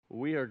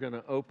We are going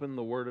to open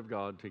the Word of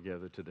God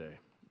together today.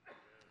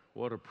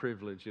 What a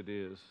privilege it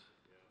is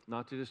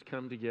not to just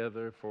come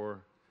together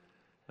for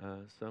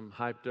some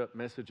hyped up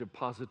message of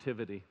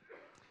positivity,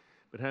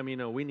 but how many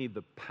know we need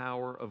the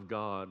power of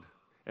God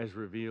as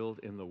revealed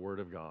in the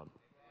Word of God?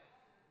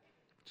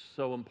 It's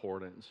so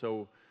important.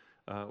 So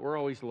we're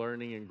always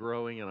learning and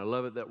growing, and I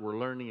love it that we're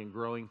learning and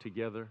growing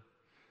together.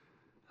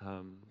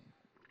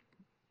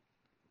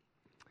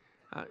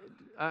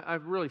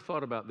 I've really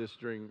thought about this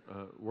during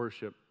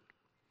worship,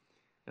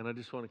 and I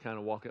just want to kind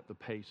of walk at the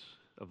pace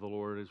of the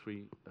Lord as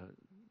we.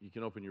 You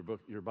can open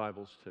your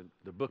Bibles to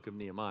the book of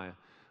Nehemiah.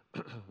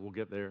 We'll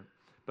get there.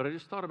 But I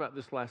just thought about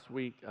this last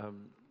week.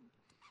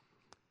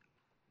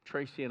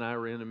 Tracy and I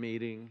were in a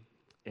meeting,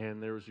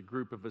 and there was a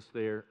group of us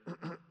there,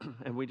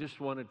 and we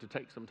just wanted to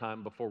take some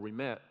time before we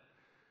met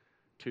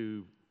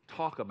to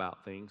talk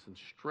about things and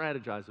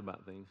strategize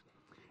about things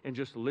and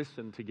just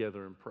listen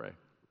together and pray.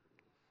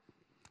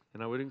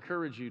 And I would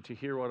encourage you to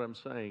hear what I'm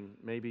saying,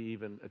 maybe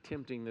even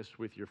attempting this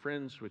with your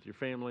friends, with your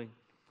family.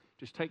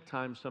 Just take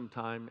time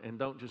sometime and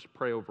don't just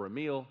pray over a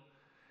meal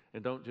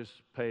and don't just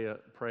pray a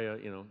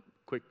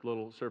quick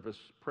little service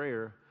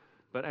prayer,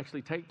 but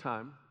actually take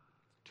time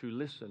to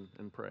listen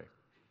and pray.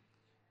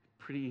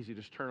 Pretty easy.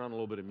 Just turn on a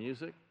little bit of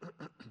music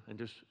and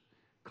just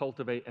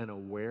cultivate an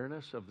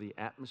awareness of the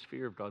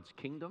atmosphere of God's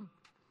kingdom,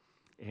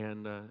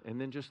 and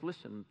then just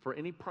listen for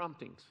any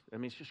promptings. I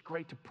mean, it's just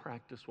great to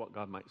practice what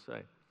God might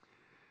say.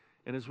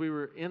 And as we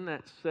were in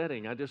that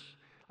setting,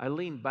 I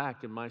leaned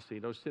back in my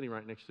seat. I was sitting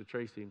right next to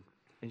Tracy,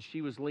 and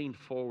she was leaned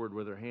forward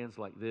with her hands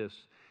like this,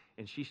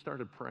 and she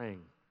started praying.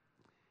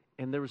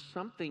 And there was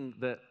something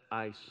that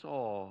I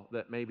saw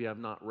that maybe I've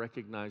not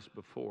recognized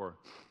before.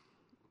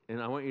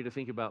 And I want you to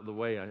think about the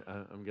way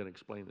I'm going to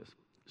explain this.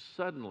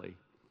 Suddenly,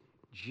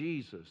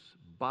 Jesus,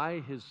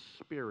 by His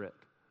Spirit,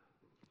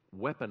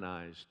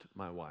 weaponized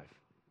my wife.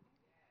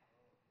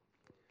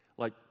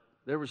 Like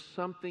there was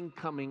something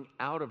coming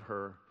out of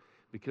her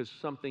because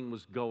something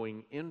was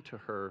going into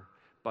her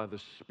by the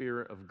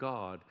Spirit of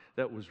God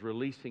that was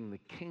releasing the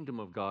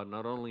kingdom of God,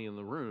 not only in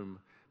the room,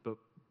 but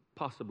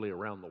possibly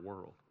around the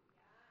world.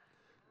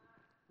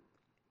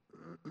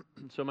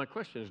 So my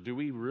question is, do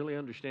we really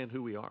understand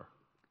who we are?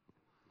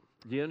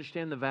 Do you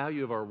understand the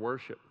value of our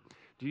worship?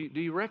 Do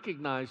you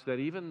recognize that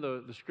even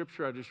the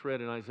scripture I just read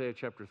in Isaiah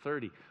chapter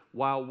 30,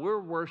 while we're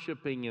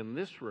worshiping in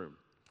this room,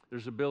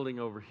 there's a building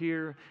over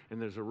here,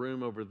 and there's a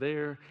room over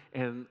there,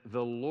 and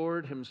the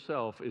Lord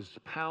Himself is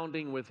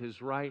pounding with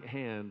His right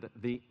hand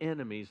the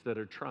enemies that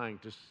are trying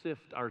to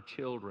sift our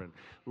children,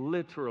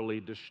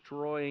 literally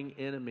destroying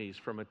enemies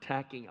from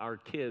attacking our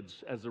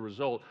kids as a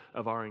result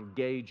of our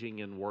engaging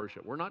in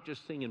worship. We're not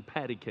just singing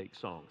patty cake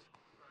songs.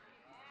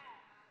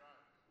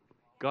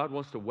 God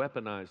wants to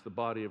weaponize the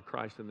body of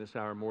Christ in this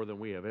hour more than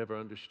we have ever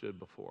understood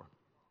before.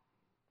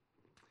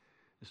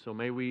 So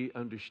may we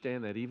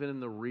understand that even in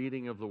the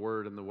reading of the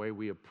Word and the way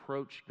we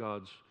approach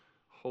God's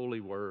holy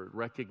Word,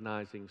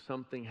 recognizing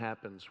something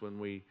happens when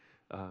we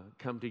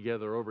come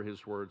together over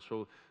His Word.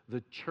 So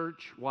the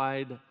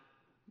church-wide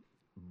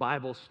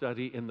Bible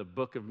study in the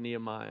book of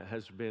Nehemiah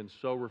has been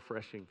so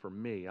refreshing for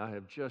me. I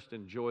have just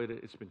enjoyed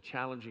it. It's been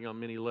challenging on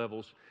many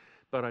levels,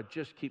 but I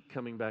just keep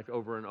coming back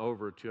over and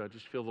over I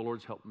just feel the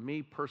Lord's helped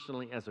me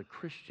personally as a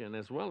Christian,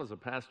 as well as a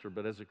pastor,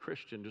 but as a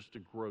Christian just to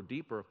grow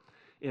deeper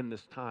in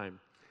this time.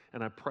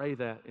 And I pray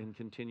that in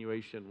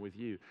continuation with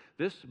you.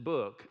 This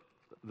book,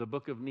 the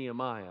book of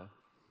Nehemiah,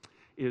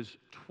 is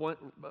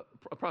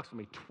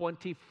approximately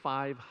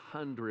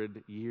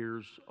 2,500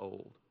 years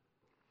old,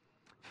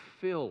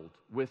 filled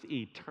with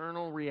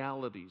eternal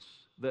realities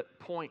that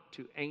point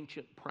to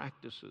ancient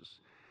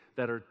practices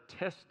that are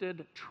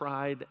tested,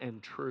 tried,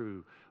 and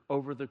true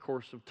over the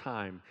course of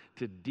time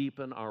to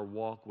deepen our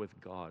walk with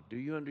God. Do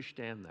you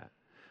understand that?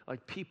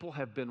 Like people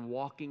have been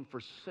walking for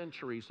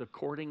centuries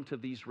according to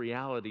these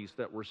realities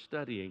that we're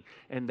studying,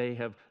 and they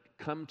have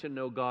come to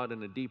know God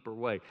in a deeper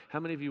way. How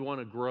many of you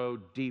want to grow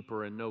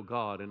deeper and know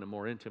God in a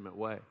more intimate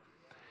way?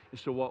 And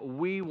so what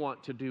we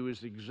want to do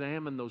is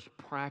examine those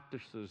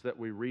practices that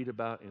we read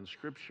about in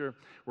Scripture.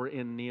 We're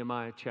in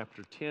Nehemiah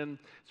chapter 10.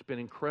 It's been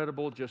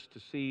incredible just to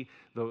see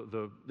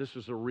this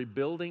is a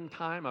rebuilding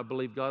time. I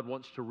believe God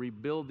wants to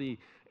rebuild the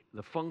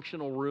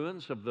functional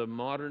ruins of the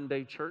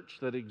modern-day church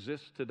that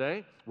exists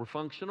today. We're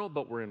functional,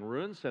 but we're in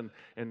ruins,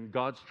 and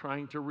God's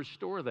trying to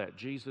restore that.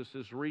 Jesus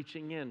is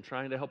reaching in,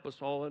 trying to help us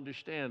all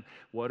understand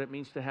what it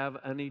means to have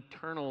an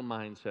eternal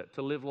mindset,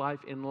 to live life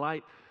in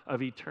light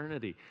of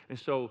eternity. And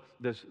so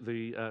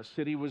the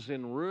city was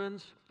in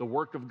ruins. The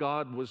work of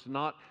God was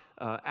not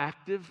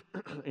active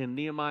in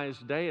Nehemiah's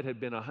day. It had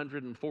been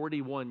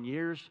 141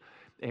 years.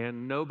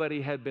 And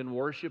nobody had been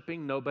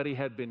worshiping, nobody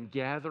had been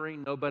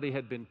gathering, nobody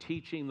had been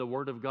teaching the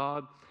Word of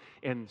God.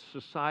 and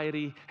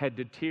society had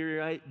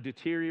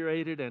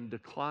deteriorated and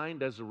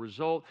declined as a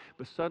result.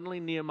 But suddenly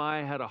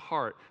Nehemiah had a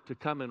heart to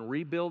come and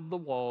rebuild the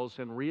walls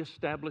and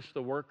reestablish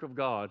the work of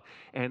God.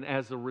 And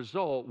as a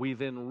result, we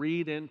then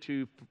read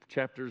into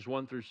chapters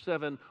 1 through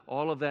 7,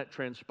 all of that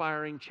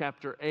transpiring.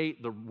 Chapter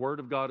 8, the Word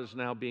of God is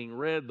now being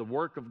read. The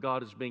work of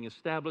God is being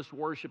established.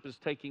 Worship is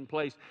taking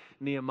place.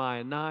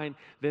 Nehemiah 9,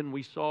 then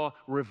we saw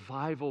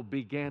revival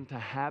began to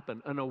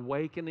happen. An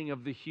awakening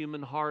of the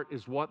human heart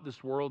is what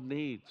this world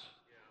needs.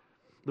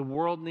 The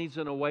world needs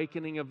an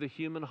awakening of the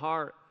human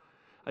heart.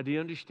 Do you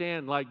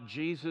understand? Like,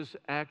 Jesus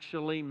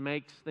actually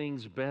makes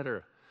things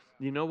better.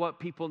 You know what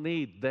people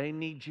need? They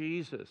need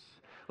Jesus.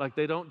 Like,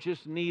 they don't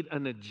just need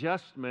an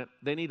adjustment,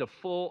 they need a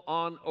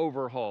full-on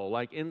overhaul,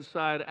 like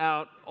inside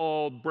out,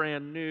 all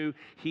brand new.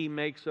 He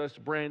makes us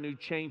brand new,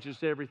 changes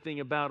everything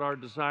about our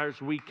desires.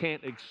 We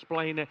can't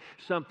explain it.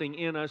 Something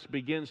in us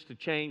begins to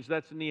change.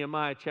 That's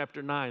Nehemiah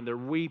chapter 9. They're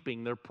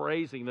weeping, they're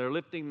praising, they're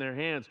lifting their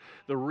hands.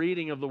 The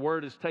reading of the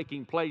word is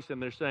taking place,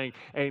 and they're saying,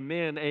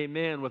 amen,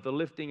 amen, with the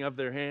lifting of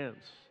their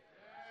hands.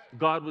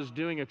 God was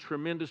doing a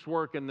tremendous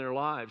work in their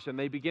lives, and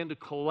they began to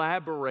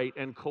collaborate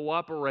and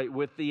cooperate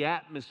with the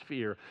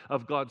atmosphere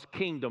of God's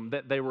kingdom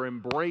that they were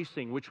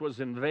embracing, which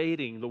was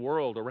invading the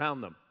world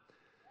around them.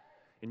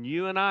 And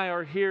you and I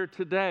are here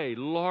today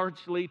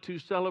largely to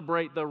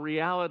celebrate the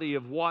reality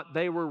of what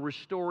they were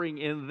restoring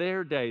in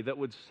their day that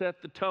would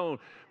set the tone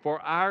for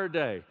our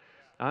day.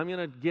 I'm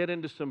going to get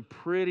into some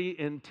pretty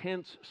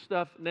intense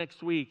stuff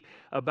next week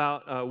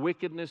about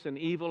wickedness and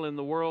evil in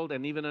the world,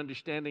 and even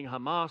understanding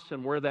Hamas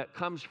and where that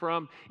comes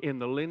from in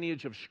the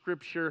lineage of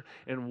Scripture,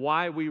 and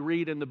why we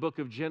read in the book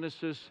of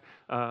Genesis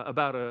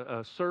about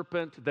a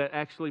serpent that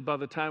actually, by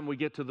the time we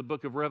get to the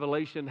book of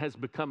Revelation, has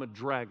become a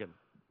dragon.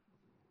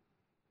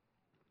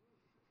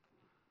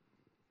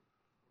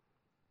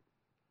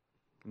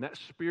 And that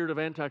spirit of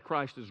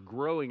Antichrist is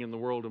growing in the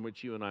world in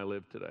which you and I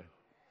live today.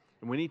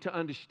 And we need to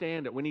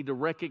understand it. We need to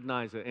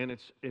recognize it.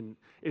 And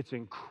it's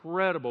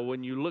incredible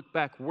when you look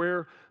back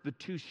where the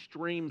two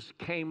streams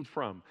came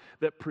from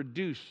that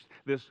produced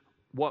this,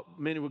 what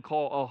many would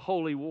call a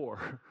holy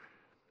war.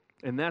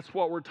 And that's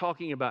what we're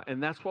talking about.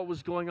 And that's what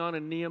was going on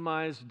in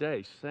Nehemiah's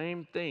day.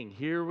 Same thing.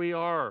 Here we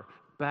are,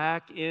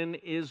 back in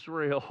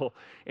Israel,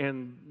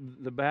 and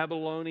the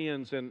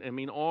Babylonians,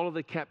 and all of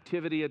the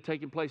captivity had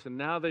taken place, and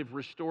now they've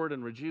restored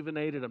and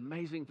rejuvenated.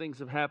 Amazing things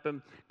have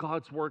happened.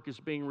 God's work is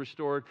being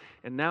restored.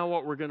 And now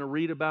what we're going to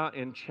read about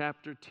in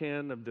chapter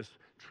 10 of this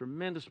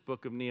tremendous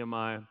book of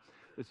Nehemiah,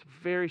 it's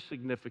very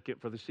significant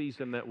for the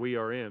season that we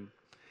are in,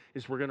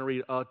 is we're going to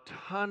read a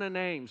ton of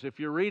names. If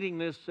you're reading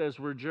this as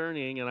we're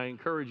journeying, and I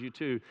encourage you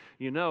to,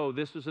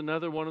 this is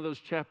another one of those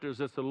chapters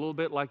that's a little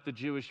bit like the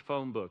Jewish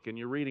phone book, and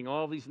you're reading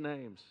all these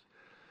names.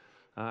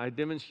 I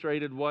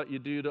demonstrated what you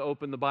do to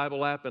open the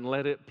Bible app and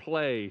let it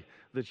play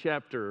the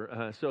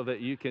chapter so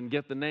that you can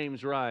get the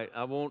names right.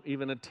 I won't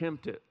even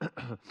attempt it.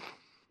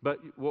 But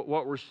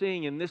what we're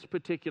seeing in this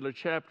particular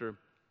chapter,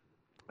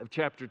 of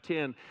chapter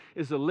 10,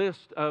 is a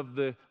list of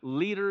the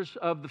leaders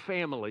of the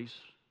families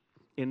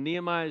in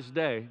Nehemiah's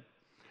day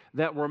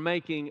that were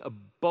making a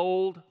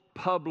bold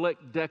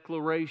public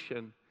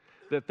declaration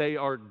that they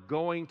are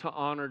going to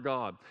honor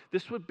God.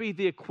 This would be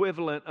the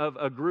equivalent of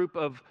a group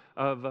of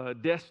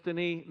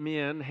destiny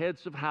men,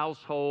 heads of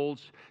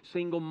households,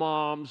 single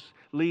moms,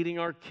 leading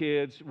our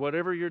kids,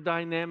 whatever your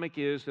dynamic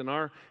is in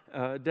our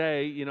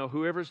day,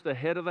 whoever's the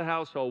head of the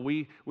household,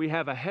 we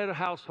have a head of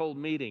household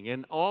meeting,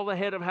 and all the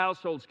head of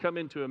households come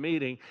into a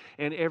meeting,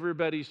 and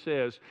everybody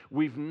says,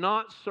 we've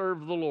not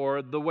served the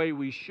Lord the way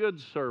we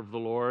should serve the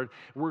Lord.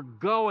 We're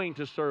going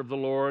to serve the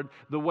Lord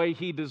the way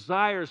He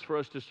desires for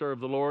us to serve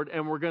the Lord,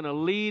 and we're going to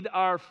lead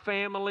our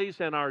families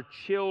and our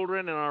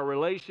children and our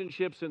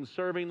relationships in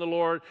serving the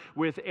Lord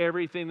with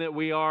everything that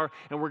we are,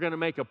 and we're going to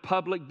make a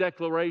public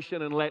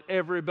declaration and let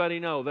everybody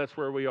know that's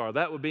where we are.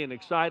 That would be an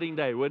exciting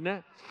day, wouldn't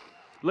it?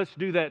 Let's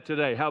do that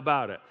today. How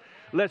about it?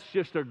 Let's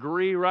just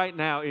agree right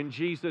now in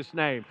Jesus'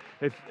 name.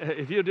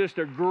 If you just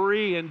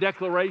agree in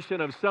declaration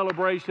of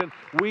celebration,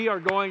 we are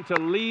going to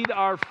lead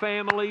our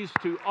families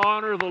to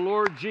honor the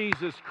Lord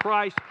Jesus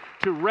Christ,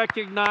 to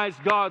recognize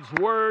God's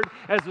Word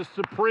as a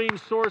supreme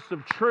source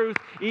of truth,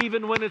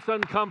 even when it's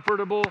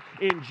uncomfortable.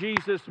 In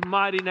Jesus'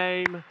 mighty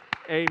name,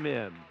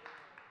 amen.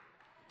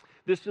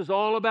 This is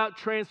all about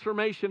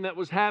transformation that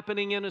was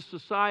happening in a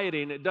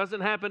society, and it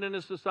doesn't happen in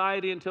a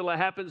society until it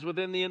happens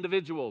within the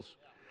individuals.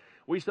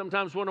 We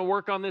sometimes want to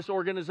work on this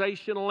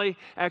organizationally.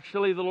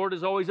 Actually, the Lord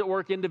is always at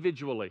work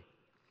individually.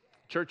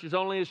 Church is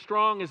only as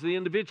strong as the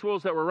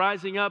individuals that were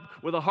rising up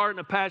with a heart and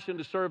a passion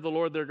to serve the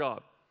Lord their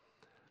God.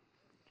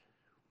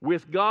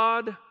 With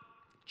God,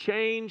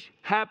 change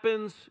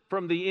happens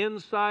from the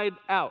inside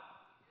out.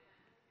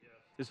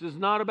 This is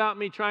not about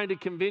me trying to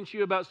convince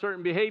you about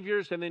certain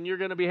behaviors and then you're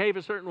going to behave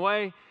a certain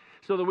way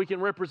so that we can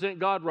represent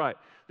God right.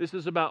 This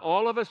is about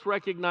all of us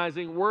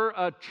recognizing we're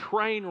a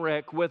train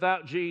wreck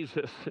without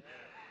Jesus.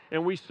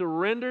 And we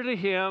surrender to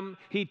Him.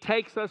 He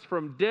takes us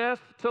from death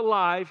to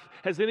life.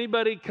 Has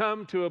anybody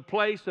come to a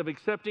place of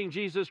accepting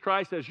Jesus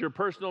Christ as your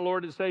personal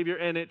Lord and Savior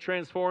and it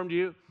transformed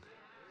you?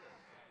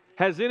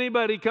 Has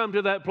anybody come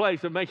to that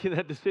place of making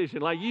that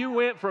decision? Like you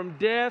went from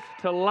death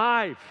to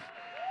life.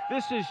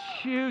 This is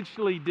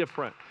hugely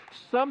different.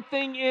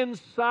 Something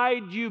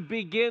inside you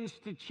begins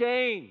to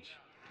change.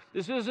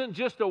 This isn't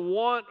just a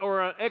want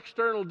or an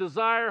external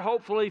desire.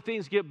 Hopefully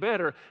things get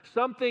better.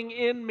 Something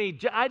in me,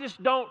 I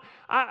just don't,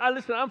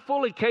 listen, I'm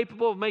fully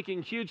capable of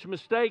making huge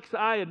mistakes.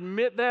 I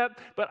admit that.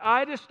 But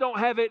I just don't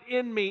have it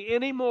in me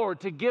anymore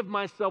to give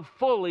myself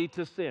fully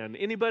to sin.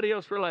 Anybody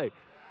else relate?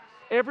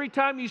 Every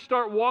time you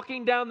start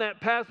walking down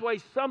that pathway,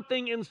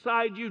 something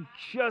inside you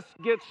just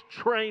gets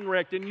train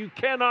wrecked and you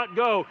cannot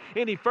go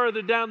any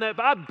further down that.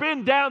 I've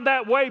been down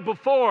that way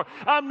before.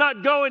 I'm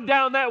not going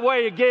down that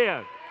way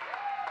again.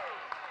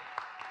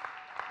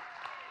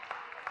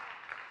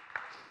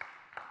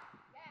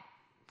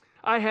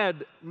 I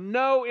had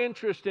no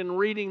interest in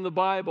reading the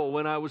Bible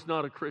when I was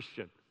not a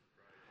Christian.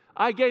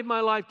 I gave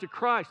my life to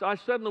Christ. I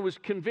suddenly was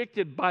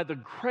convicted by the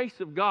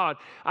grace of God.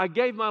 I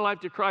gave my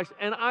life to Christ,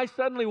 and I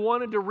suddenly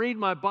wanted to read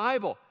my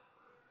Bible.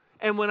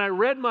 And when I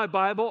read my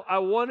Bible, I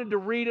wanted to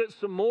read it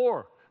some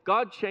more.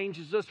 God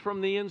changes us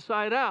from the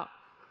inside out.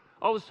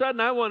 All of a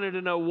sudden, I wanted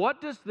to know, what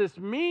does this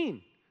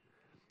mean?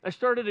 I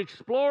started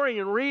exploring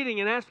and reading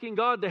and asking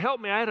God to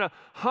help me. I had a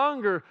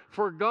hunger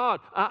for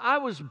God. I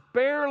was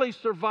barely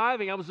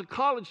surviving. I was a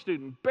college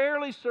student,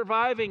 barely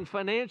surviving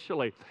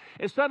financially.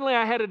 And suddenly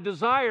I had a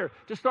desire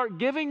to start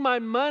giving my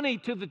money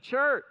to the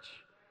church.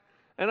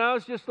 And I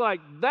was just like,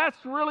 that's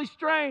really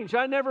strange.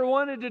 I never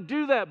wanted to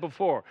do that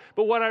before.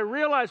 But what I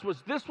realized was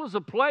this was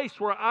a place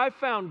where I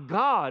found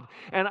God,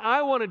 and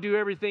I want to do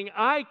everything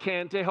I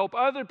can to help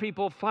other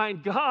people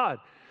find God.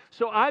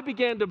 So I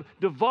began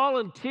to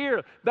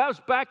volunteer. That was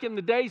back in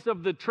the days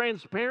of the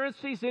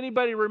transparencies.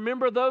 Anybody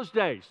remember those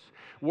days?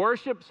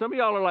 Worship, some of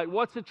y'all are like,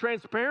 what's a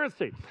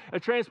transparency? A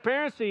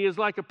transparency is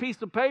like a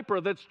piece of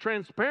paper that's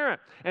transparent,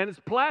 and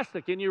it's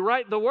plastic, and you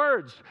write the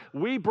words,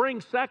 "We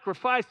bring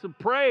sacrifice of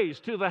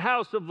praise to the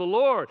house of the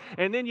Lord."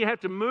 And then you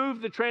have to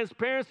move the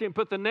transparency and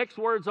put the next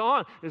words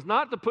on. It's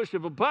not the push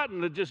of a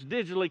button that just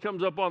digitally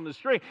comes up on the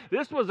screen.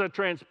 This was a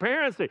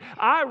transparency.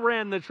 I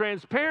ran the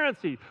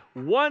transparency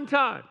one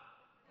time.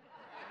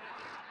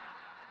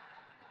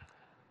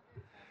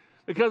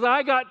 Because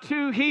I got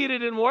too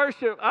heated in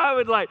worship, I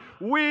would like,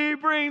 "We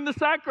bring the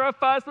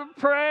sacrifice of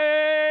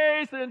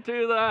praise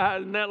into the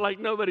house." And that, like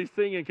nobody's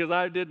singing because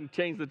I didn't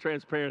change the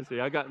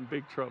transparency. I got in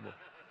big trouble.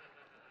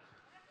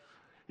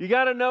 You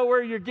got to know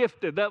where you're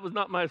gifted. That was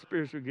not my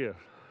spiritual gift.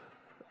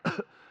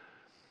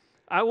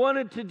 I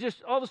wanted to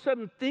just, all of a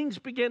sudden, things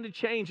began to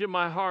change in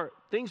my heart.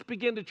 Things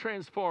began to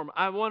transform.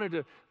 I wanted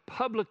to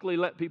publicly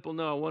let people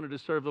know I wanted to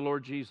serve the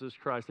Lord Jesus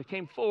Christ. I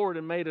came forward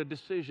and made a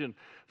decision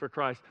for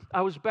Christ.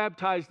 I was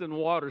baptized in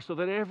water so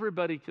that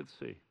everybody could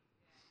see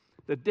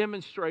the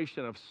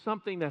demonstration of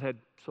something that had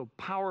so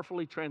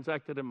powerfully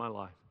transacted in my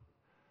life.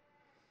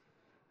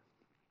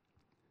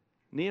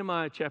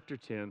 Nehemiah chapter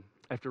 10,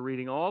 after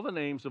reading all the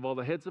names of all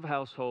the heads of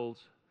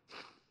households,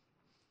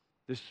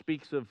 this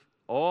speaks of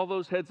all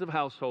those heads of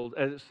households,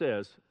 as it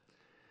says,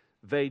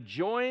 they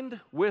joined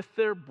with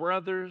their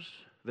brothers,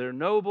 their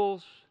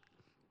nobles,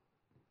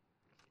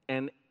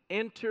 and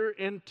enter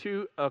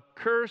into a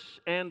curse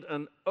and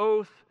an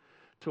oath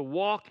to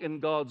walk in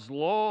God's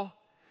law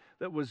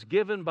that was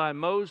given by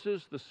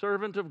Moses, the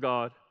servant of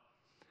God,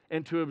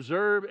 and to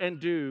observe and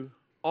do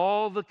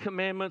all the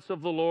commandments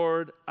of the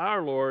Lord,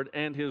 our Lord,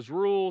 and His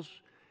rules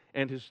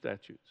and His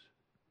statutes.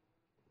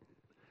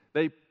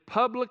 They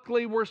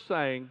publicly were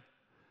saying,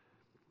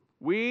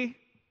 we,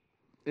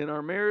 in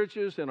our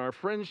marriages, in our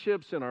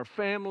friendships, in our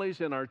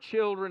families, in our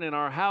children, in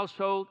our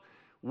household,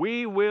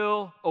 we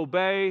will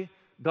obey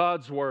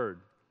God's word.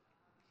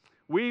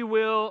 We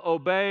will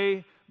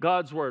obey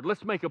God's word.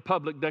 Let's make a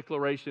public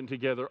declaration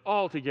together,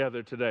 all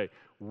together today.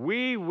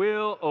 We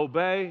will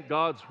obey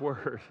God's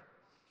word.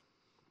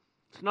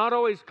 It's not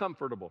always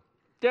comfortable.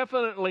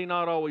 Definitely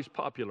not always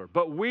popular,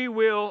 but we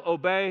will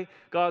obey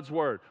God's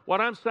word.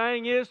 What I'm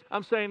saying is,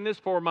 I'm saying this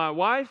for my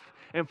wife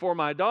and for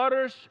my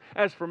daughters.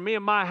 As for me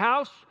and my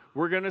house,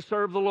 we're going to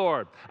serve the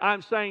Lord.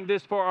 I'm saying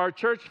this for our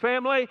church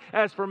family.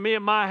 As for me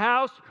and my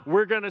house,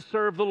 we're going to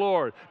serve the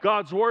Lord.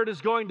 God's word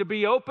is going to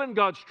be open.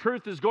 God's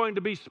truth is going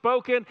to be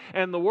spoken,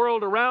 and the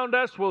world around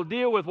us will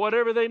deal with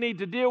whatever they need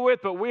to deal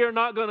with, but we are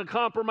not going to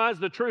compromise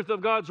the truth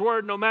of God's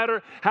word, no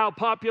matter how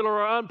popular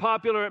or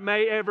unpopular it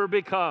may ever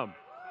become.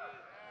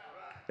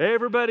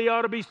 Everybody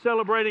ought to be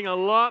celebrating a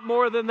lot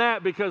more than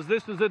that, because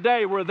this is a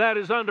day where that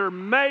is under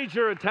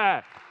major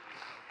attack.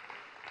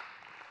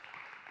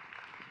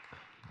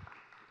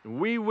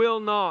 We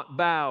will not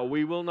bow.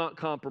 We will not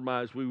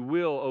compromise. We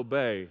will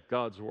obey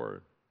God's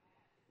word.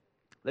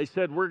 They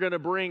said we're going to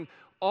bring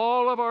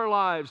all of our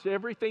lives,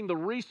 everything, the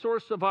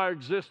resource of our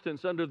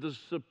existence under the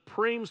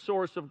supreme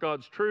source of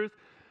God's truth.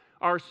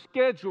 Our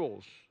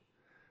schedules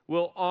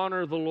will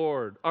honor the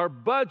Lord. Our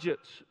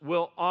budgets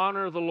will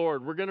honor the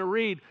Lord. We're going to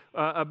read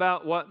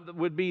about what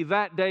would be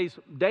that day's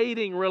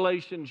dating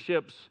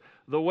relationships.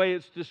 The way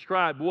it's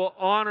described will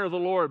honor the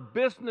Lord.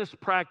 Business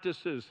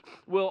practices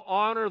will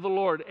honor the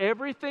Lord.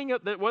 Everything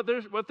that what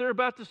they're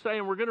about to say,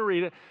 and we're going to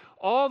read it,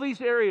 All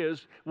these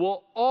areas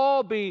will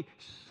all be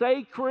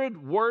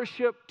sacred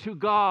worship to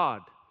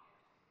God.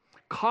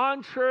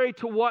 Contrary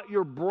to what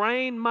your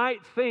brain might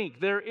think,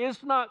 there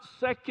is not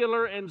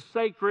secular and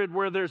sacred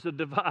where there's a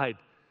divide.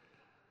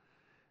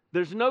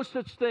 There's no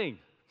such thing.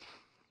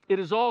 It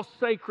is all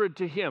sacred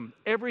to Him.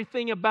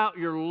 Everything about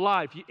your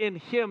life, in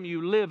Him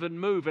you live and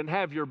move and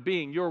have your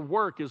being. Your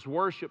work is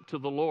worship to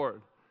the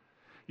Lord.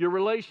 Your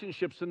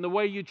relationships and the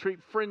way you treat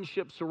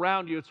friendships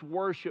around you, it's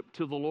worship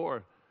to the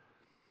Lord.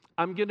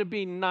 I'm going to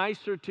be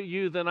nicer to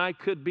you than I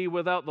could be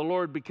without the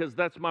Lord because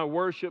that's my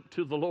worship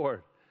to the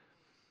Lord.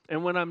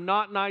 And when I'm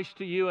not nice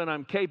to you and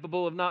I'm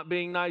capable of not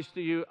being nice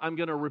to you, I'm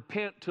going to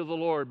repent to the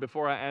Lord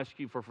before I ask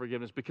you for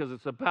forgiveness because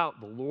it's about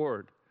the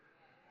Lord.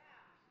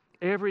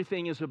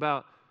 Everything is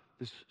about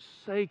this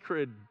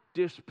sacred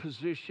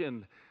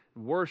disposition,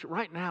 worship.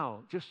 Right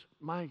now, just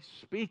my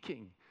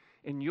speaking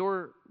and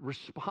your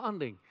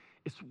responding,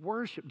 it's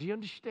worship. Do you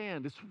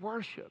understand? It's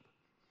worship.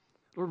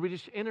 Lord, we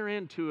just enter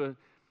into a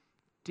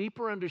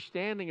deeper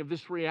understanding of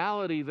this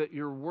reality that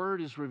your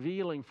word is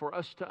revealing for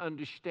us to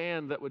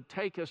understand that would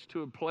take us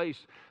to a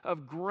place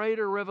of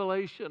greater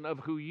revelation of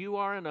who you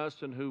are in us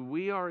and who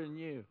we are in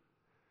you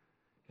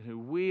and who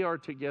we are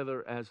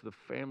together as the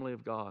family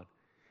of God.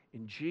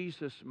 In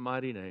Jesus'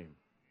 mighty name,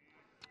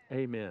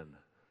 amen.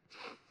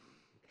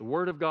 The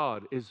Word of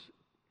God is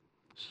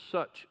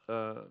such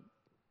a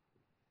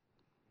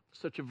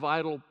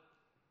vital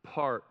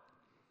part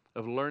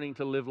of learning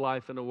to live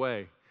life in a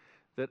way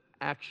that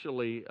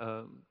actually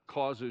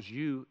causes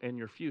you and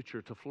your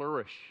future to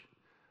flourish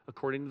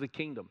according to the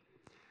kingdom.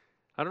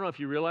 I don't know if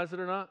you realize it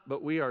or not,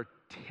 but we are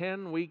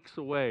 10 weeks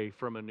away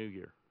from a new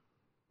year.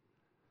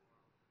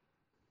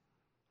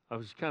 I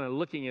was kind of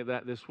looking at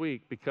that this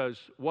week because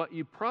what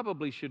you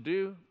probably should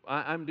do,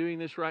 I'm doing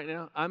this right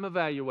now, I'm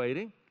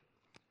evaluating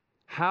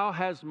how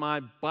has my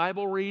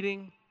Bible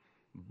reading,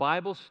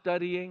 Bible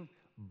studying,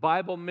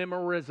 Bible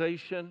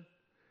memorization.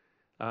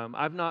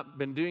 I've not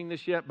been doing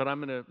this yet, but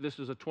this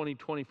is a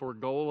 2024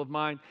 goal of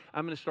mine.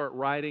 I'm going to start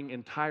writing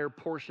entire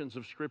portions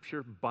of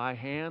Scripture by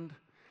hand.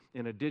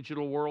 In a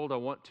digital world, I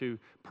want to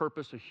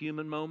purpose a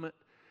human moment.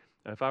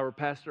 If I were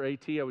Pastor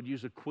A.T., I would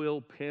use a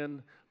quill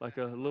pen like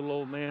a little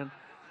old man.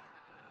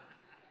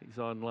 He's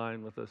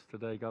online with us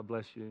today. God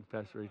bless you,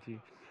 Pastor A.T.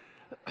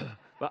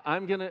 But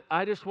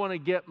I just want to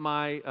get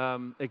my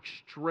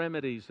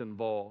extremities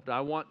involved. I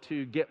want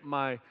to get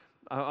my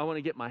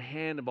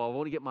hand involved. I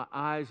want to get my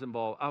eyes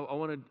involved. I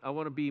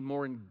want to be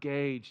more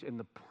engaged in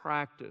the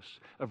practice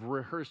of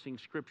rehearsing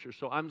Scripture.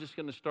 So I'm just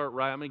going to start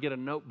writing. I'm going to get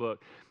a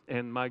notebook,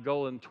 and my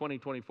goal in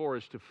 2024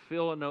 is to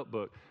fill a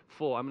notebook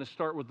full. I'm going to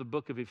start with the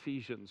book of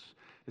Ephesians.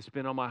 It's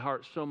been on my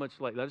heart so much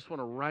lately. I just want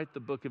to write the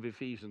book of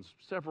Ephesians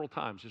several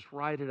times. Just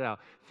write it out.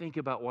 Think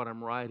about what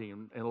I'm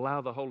writing and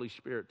allow the Holy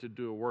Spirit to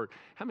do a work.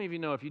 How many of you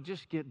know if you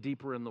just get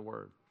deeper in the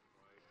Word?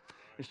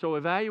 And so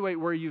evaluate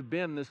where you've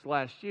been this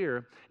last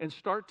year and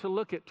start to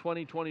look at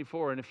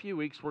 2024. In a few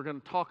weeks, we're going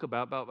to talk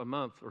about a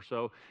month or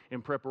so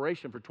in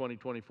preparation for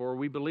 2024.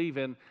 We believe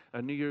in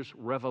a New Year's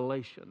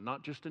revelation,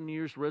 not just a New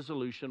Year's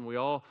resolution. We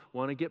all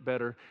want to get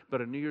better,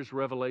 but a New Year's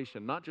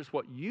revelation, not just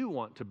what you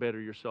want to better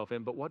yourself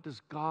in, but what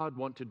does God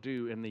want to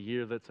do in the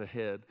year that's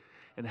ahead?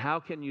 And how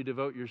can you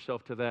devote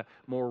yourself to that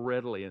more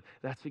readily? And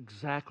that's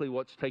exactly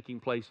what's taking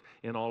place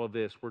in all of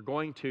this. We're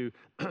going to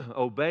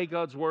obey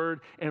God's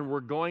word, and we're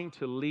going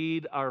to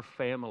lead our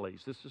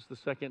families. This is the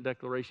second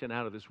declaration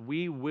out of this.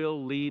 We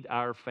will lead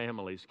our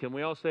families. Can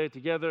we all say it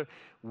together?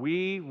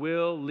 We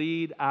will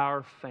lead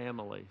our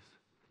families.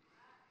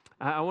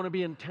 I want to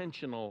be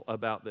intentional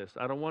about this.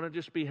 I don't want to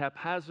just be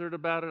haphazard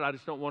about it. I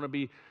just don't want to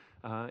be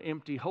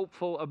empty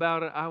hopeful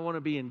about it. I want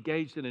to be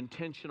engaged and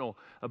intentional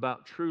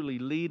about truly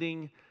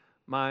leading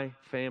my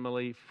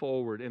family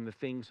forward in the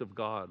things of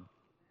God.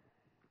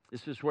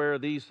 This is where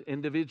these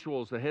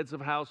individuals, the heads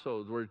of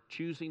households, were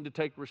choosing to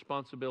take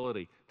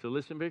responsibility, to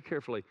listen very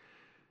carefully,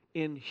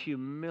 in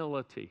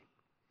humility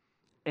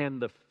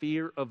and the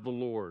fear of the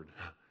Lord.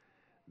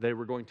 They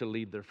were going to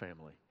lead their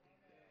family.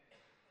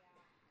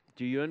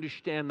 Do you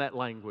understand that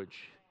language?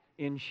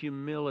 In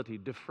humility,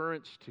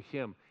 deference to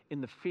Him, in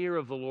the fear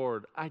of the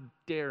Lord. I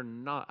dare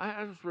not.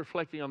 I was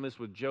reflecting on this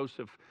with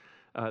Joseph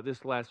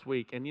this last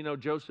week. And you know,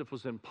 Joseph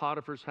was in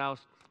Potiphar's house,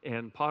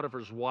 and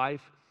Potiphar's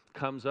wife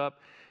comes up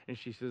and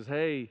she says,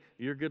 "Hey,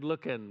 you're good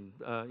looking.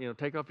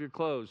 Take off your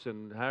clothes."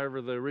 And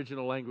however the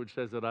original language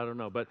says it, I don't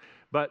know. But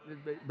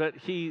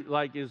he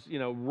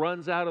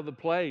runs out of the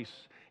place,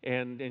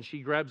 and she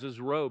grabs his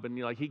robe, and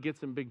he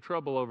gets in big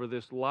trouble over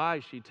this lie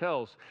she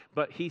tells.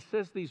 But he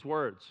says these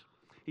words.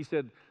 He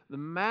said, "The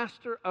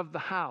master of the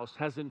house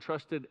has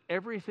entrusted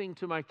everything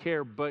to my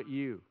care but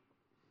you."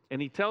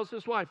 And he tells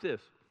his wife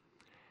this: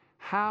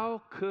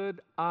 "How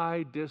could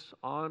I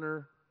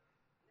dishonor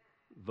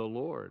the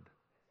Lord?"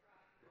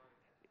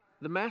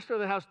 The master of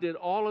the house did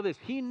all of this.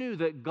 He knew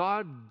that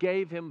God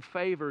gave him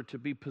favor to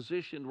be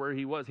positioned where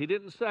he was. He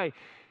didn't say,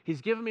 "He's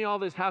given me all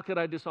this, how could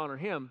I dishonor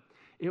him?"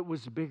 It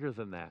was bigger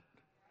than that.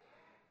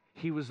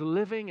 He was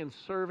living and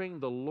serving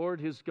the Lord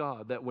his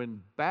God, that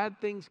when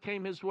bad things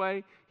came his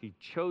way, he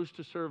chose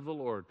to serve the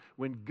Lord.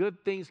 When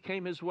good things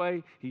came his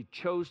way, he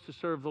chose to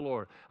serve the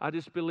Lord. I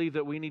just believe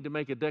that we need to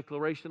make a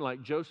declaration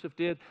like Joseph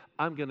did.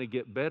 I'm going to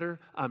get better.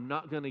 I'm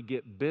not going to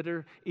get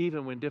bitter.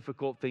 Even when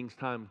difficult times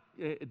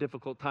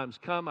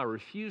come, I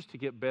refuse to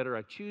get better.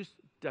 I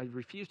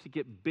refuse to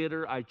get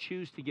bitter. I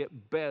choose to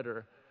get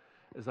better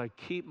as I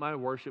keep my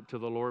worship to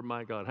the Lord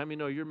my God. How many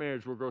know your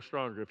marriage will grow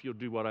stronger if you'll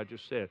do what I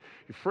just said?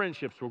 Your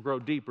friendships will grow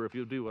deeper if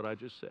you'll do what I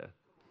just said.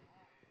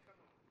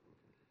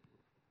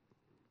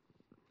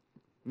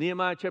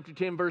 Nehemiah chapter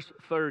 10, verse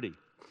 30.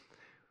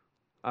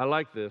 I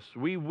like this.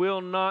 We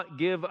will not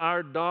give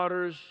our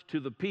daughters to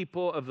the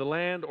people of the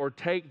land or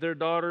take their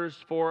daughters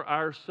for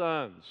our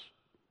sons.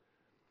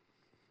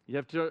 You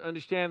have to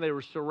understand they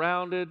were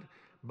surrounded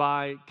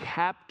by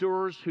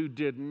captors who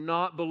did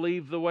not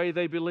believe the way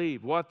they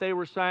believed. What they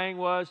were saying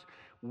was,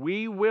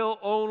 we will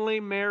only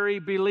marry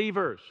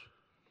believers.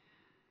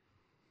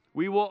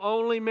 We will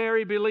only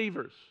marry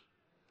believers.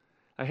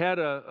 I had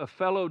a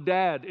fellow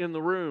dad in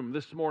the room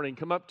this morning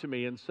come up to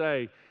me and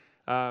say,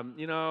 I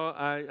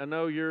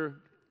know your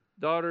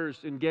daughter's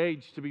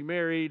engaged to be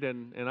married,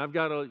 and I've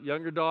got a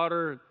younger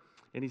daughter.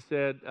 And he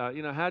said,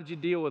 how'd you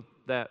deal with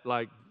that,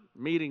 like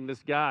meeting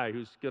this guy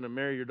who's going to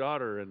marry your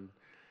daughter? And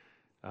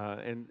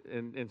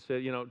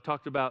said,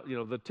 talked about,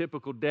 the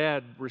typical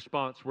dad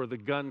response where the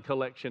gun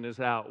collection is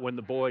out when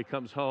the boy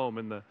comes home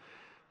and the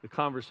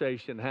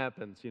conversation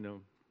happens,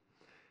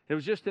 It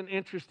was just an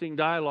interesting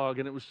dialogue,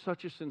 and it was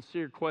such a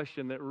sincere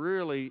question that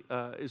really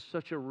is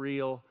such a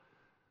real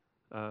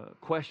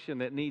question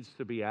that needs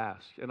to be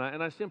asked. And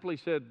I simply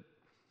said,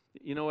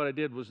 what I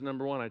did was,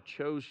 number one, I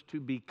chose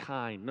to be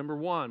kind. Number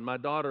one, my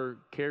daughter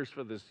cares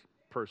for this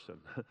person.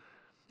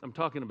 I'm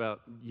talking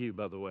about you,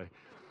 by the way.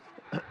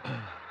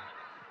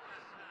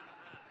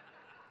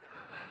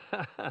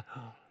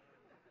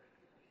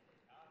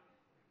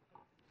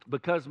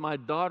 Because my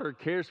daughter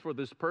cares for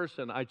this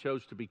person, I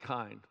chose to be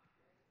kind.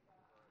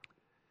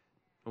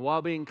 And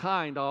while being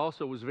kind, I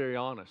also was very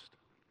honest.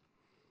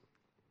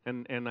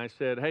 And I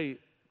said, hey,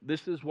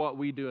 this is what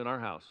we do in our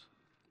house.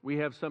 We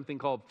have something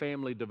called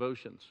family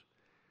devotions.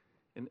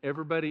 And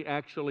everybody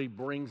actually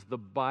brings the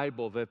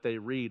Bible that they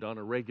read on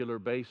a regular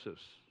basis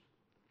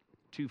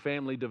to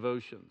family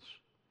devotions.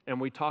 And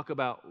we talk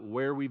about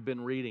where we've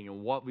been reading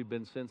and what we've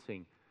been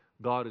sensing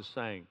God is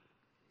saying.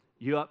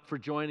 You up for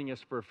joining us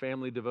for a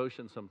family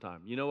devotion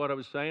sometime? You know what I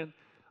was saying?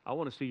 I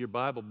want to see your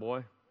Bible,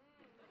 boy.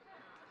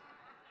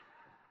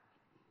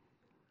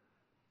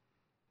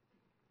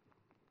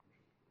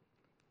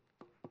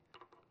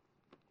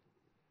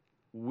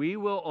 We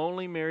will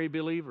only marry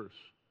believers.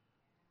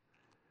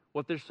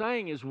 What they're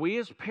saying is we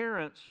as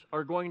parents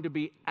are going to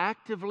be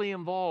actively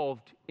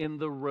involved in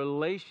the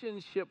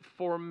relationship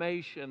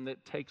formation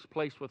that takes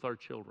place with our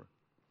children.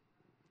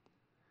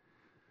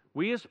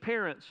 We as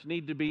parents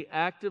need to be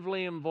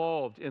actively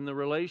involved in the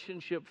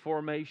relationship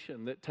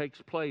formation that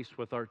takes place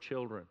with our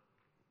children.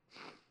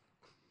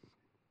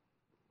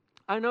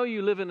 I know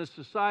you live in a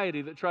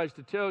society that tries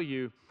to tell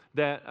you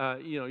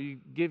that you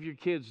give your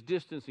kids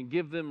distance and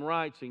give them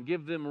rights and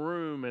give them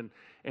room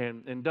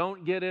and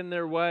don't get in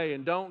their way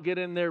and don't get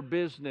in their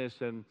business.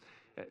 And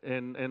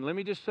let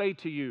me just say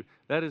to you,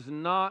 that is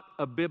not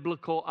a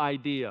biblical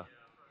idea.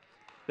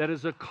 That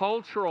is a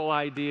cultural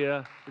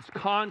idea. It's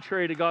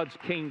contrary to God's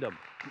kingdom.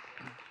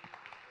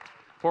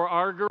 For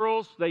our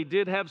girls, they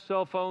did have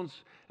cell phones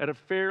at a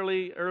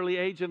fairly early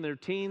age in their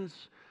teens.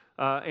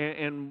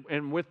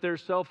 And with their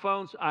cell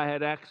phones, I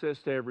had access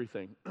to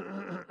everything.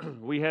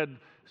 We had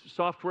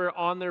software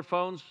on their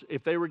phones.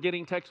 If they were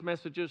getting text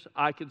messages,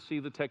 I could see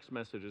the text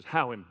messages.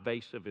 How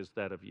invasive is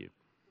that of you?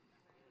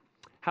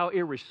 How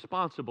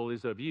irresponsible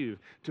is it of you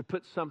to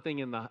put something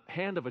in the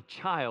hand of a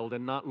child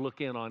and not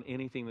look in on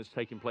anything that's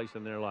taking place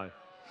in their life?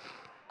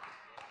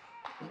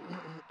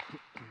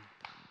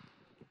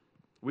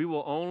 We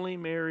will only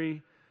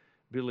marry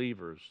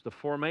believers. The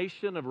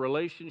formation of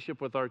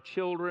relationship with our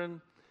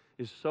children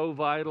is so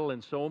vital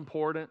and so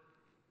important.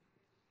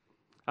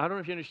 I don't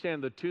know if you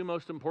understand, the two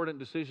most important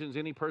decisions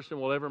any person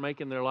will ever make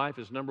in their life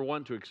is, number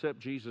one, to accept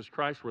Jesus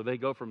Christ, where they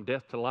go from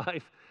death to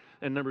life,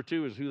 and number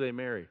two is who they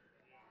marry.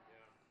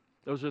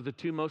 Those are the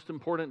two most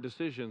important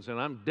decisions, and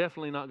I'm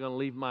definitely not going to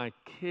leave my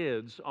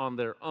kids on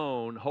their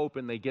own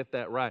hoping they get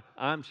that right.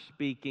 I'm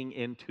speaking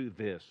into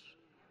this.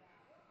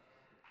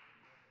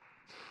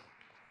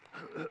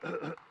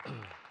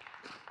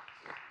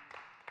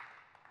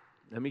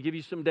 Let me give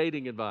you some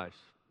dating advice.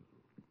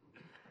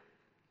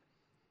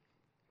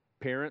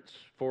 Parents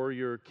for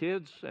your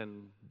kids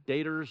and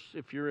daters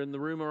if you're in the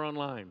room or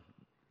online.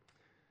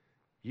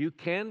 You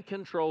can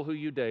control who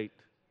you date.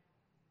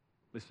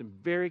 Listen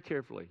very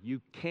carefully.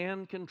 You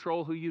can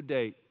control who you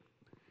date.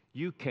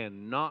 You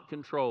cannot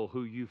control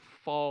who you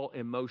fall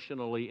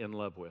emotionally in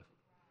love with.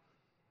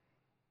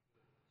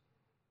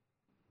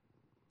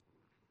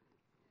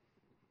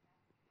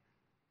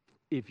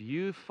 If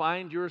you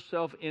find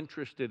yourself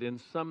interested in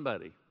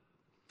somebody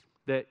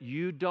that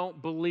you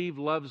don't believe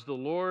loves the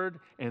Lord,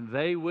 and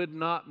they would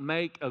not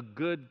make a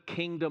good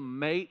kingdom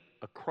mate,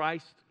 a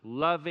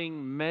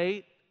Christ-loving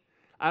mate.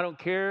 I don't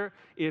care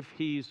if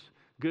he's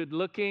good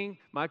looking.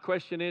 My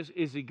question is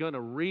he going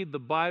to read the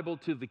Bible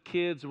to the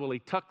kids? Will he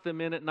tuck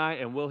them in at night,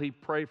 and will he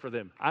pray for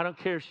them? I don't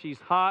care if she's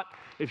hot.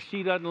 If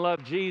she doesn't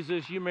love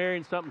Jesus, you're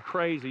marrying something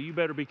crazy. You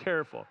better be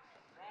careful.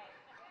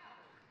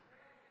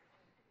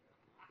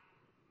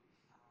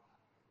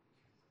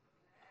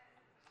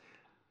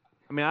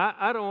 I mean,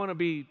 I don't want to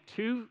be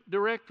too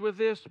direct with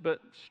this, but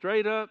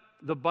straight up,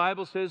 the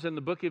Bible says in the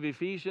book of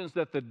Ephesians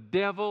that the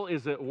devil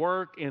is at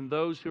work in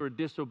those who are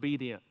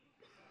disobedient.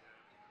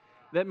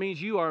 That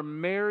means you are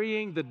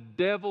marrying the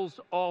devil's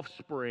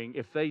offspring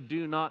if they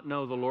do not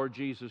know the Lord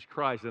Jesus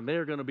Christ, and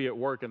they're going to be at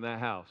work in that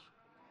house.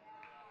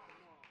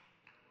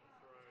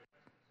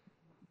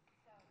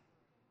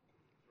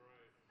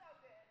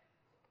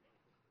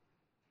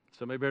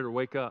 Somebody better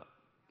wake up.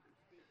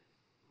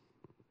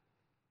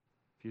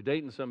 If you're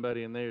dating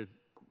somebody and they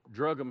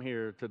drug them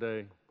here today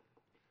and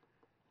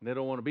they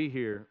don't want to be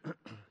here,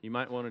 you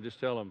might want to just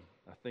tell them,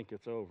 I think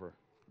it's over.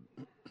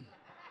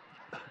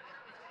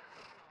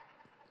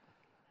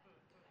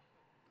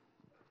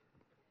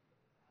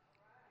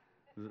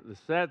 The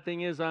sad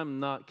thing is,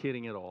 I'm not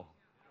kidding at all.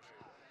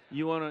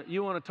 You want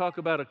to talk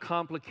about a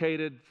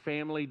complicated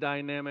family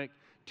dynamic?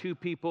 Two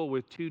people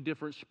with two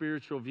different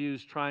spiritual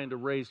views trying to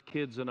raise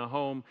kids in a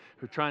home,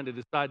 who are trying to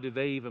decide, do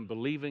they even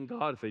believe in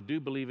God? If they do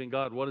believe in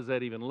God, what does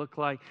that even look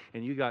like?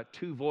 And you got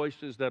two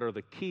voices that are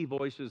the key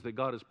voices that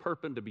God has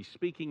purposed to be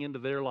speaking into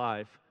their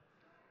life,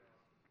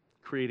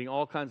 creating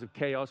all kinds of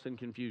chaos and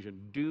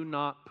confusion. Do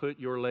not put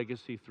your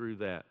legacy through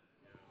that.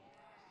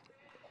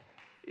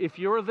 If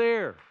you're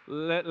there,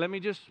 let me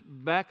just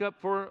back up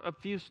for a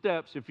few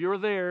steps. If you're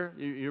there,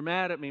 you're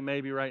mad at me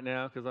maybe right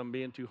now because I'm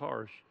being too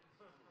harsh.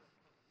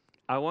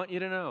 I want you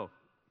to know,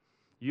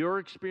 you're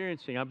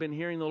experiencing, I've been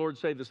hearing the Lord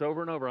say this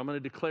over and over. I'm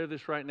going to declare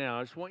this right now.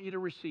 I just want you to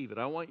receive it.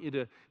 I want you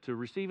to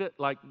receive it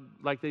like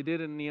they did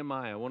in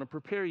Nehemiah. I want to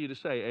prepare you to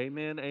say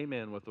amen,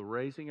 amen, with the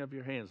raising of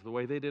your hands, the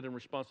way they did in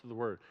response to the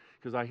word.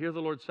 Because I hear the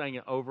Lord saying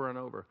it over and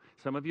over.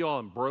 Some of you all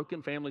in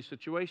broken family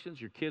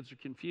situations, your kids are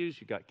confused,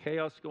 you've got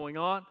chaos going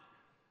on.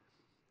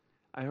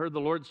 I heard the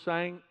Lord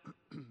saying,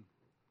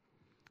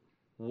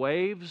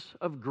 waves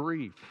of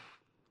grief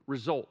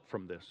result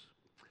from this.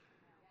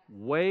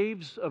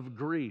 Waves of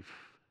grief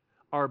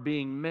are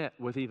being met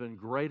with even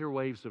greater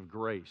waves of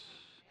grace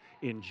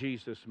in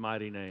Jesus'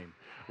 mighty name.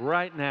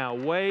 Right now,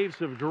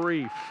 waves of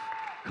grief,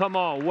 come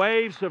on,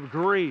 waves of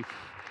grief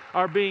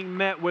are being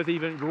met with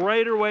even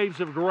greater waves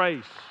of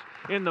grace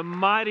in the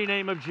mighty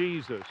name of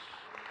Jesus,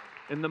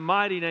 in the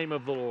mighty name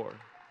of the Lord.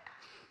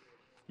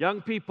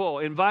 Young people,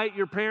 invite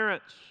your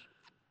parents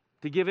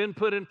to give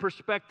input and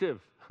perspective.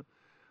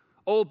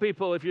 Old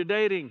people, if you're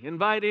dating,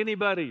 invite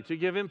anybody to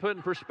give input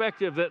and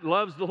perspective that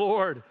loves the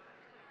Lord.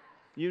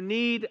 You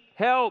need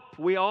help.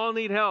 We all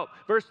need help.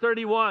 Verse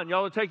 31,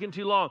 y'all are taking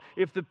too long.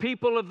 If the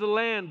people of the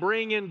land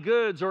bring in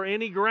goods or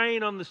any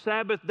grain on the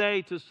Sabbath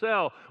day to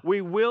sell,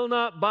 we will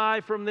not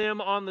buy from them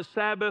on the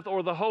Sabbath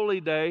or the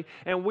holy day,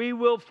 and we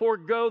will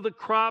forego the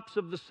crops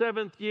of the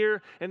 7th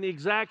year and the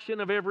exaction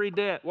of every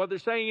debt. What they're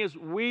saying is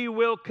we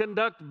will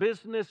conduct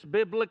business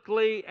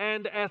biblically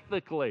and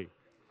ethically.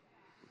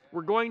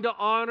 We're going to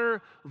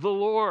honor the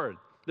Lord.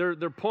 They're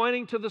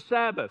pointing to the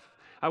Sabbath.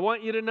 I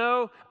want you to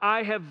know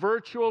I have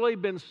virtually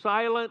been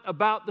silent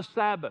about the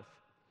Sabbath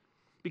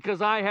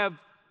because I have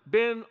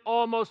been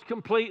almost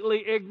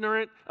completely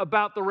ignorant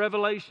about the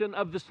revelation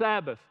of the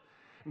Sabbath.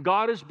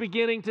 God is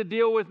beginning to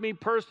deal with me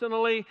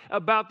personally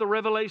about the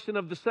revelation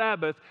of the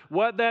Sabbath.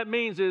 What that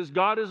means is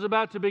God is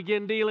about to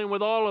begin dealing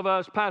with all of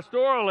us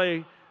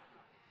pastorally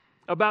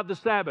about the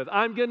Sabbath.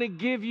 I'm going to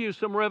give you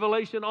some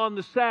revelation on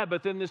the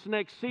Sabbath in this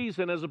next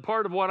season as a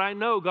part of what I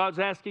know God's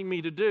asking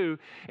me to do,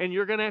 and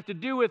you're going to have to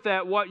do with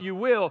that what you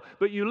will,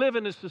 but you live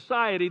in a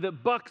society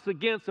that bucks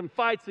against and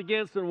fights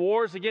against and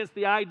wars against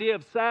the idea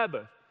of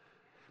Sabbath.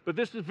 But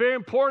this is very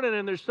important,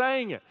 and they're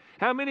saying it.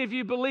 How many of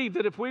you believe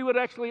that if we would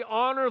actually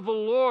honor the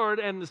Lord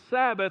and the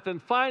Sabbath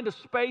and find a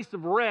space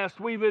of rest,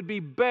 we would be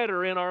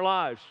better in our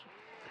lives?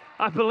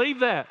 I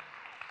believe that.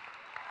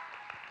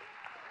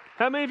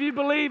 How many of you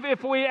believe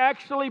if we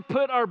actually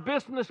put our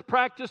business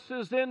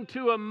practices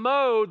into a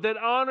mode that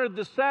honored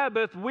the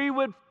Sabbath, we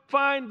would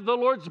find the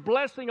Lord's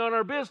blessing on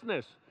our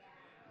business?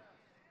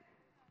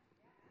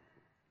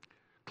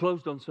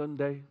 Closed on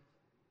Sunday,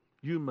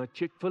 you my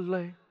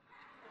Chick-fil-A.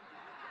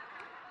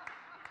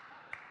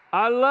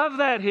 I love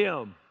that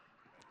hymn.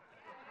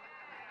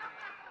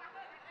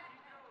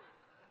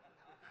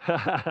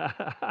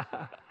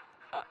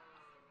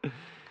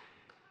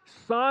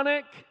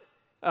 Sonic.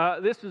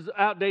 This is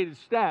outdated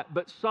stat,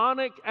 but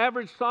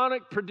average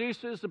Sonic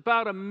produces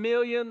about 1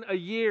 million a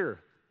year.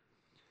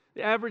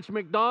 The average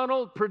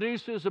McDonald's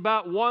produces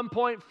about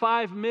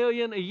 1.5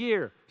 million a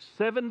year.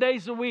 7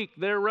 days a week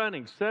they're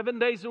running. 7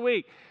 days a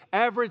week.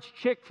 Average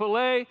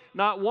Chick-fil-A,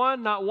 not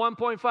 1, not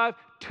 1.5,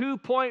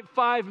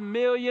 2.5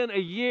 million a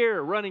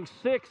year, running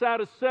 6 out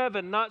of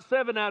 7, not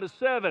 7 out of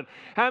 7.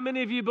 How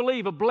many of you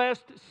believe a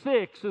blessed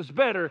 6 is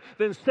better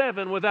than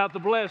 7 without the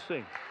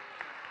blessing?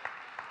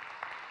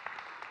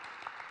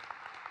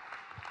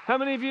 How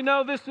many of you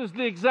know this is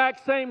the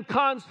exact same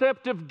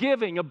concept of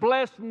giving? A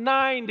blessed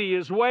 90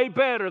 is way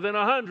better than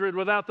 100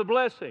 without the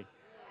blessing.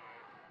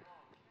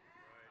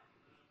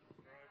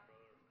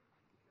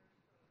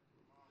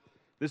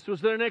 This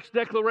was their next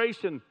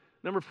declaration.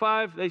 Number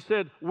 5, they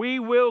said, we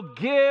will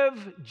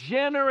give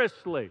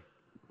generously.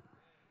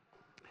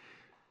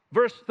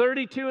 Verse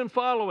 32 and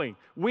following,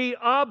 we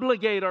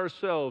obligate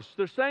ourselves.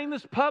 They're saying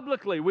this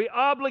publicly. We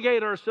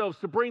obligate ourselves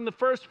to bring the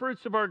first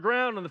fruits of our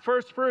ground and the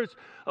first fruits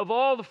of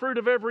all the fruit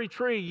of every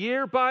tree,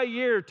 year by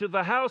year, to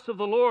the house of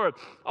the Lord.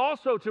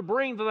 Also to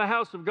bring to the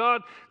house of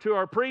God, to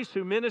our priests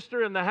who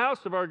minister in the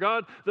house of our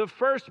God, the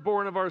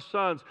firstborn of our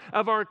sons,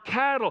 of our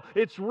cattle.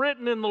 It's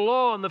written in the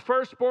law, and the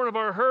firstborn of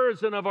our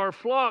herds and of our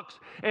flocks,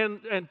 and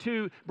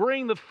to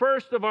bring the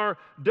first of our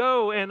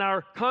dough and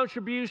our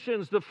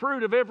contributions, the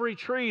fruit of every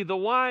tree, the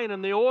wine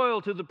and the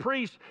oil to the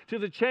priests, to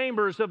the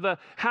chambers of the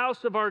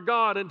house of our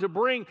God, and to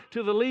bring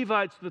to the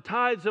Levites the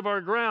tithes of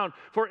our ground.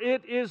 For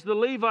it is the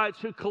Levites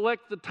who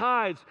collect the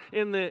tithes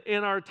in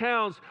our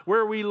towns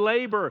where we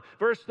labor.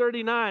 Verse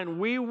 39,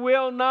 we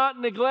will not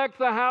neglect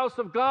the house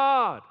of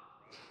God.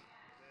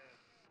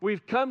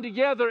 We've come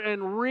together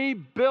and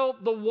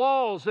rebuilt the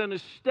walls and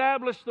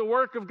established the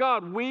work of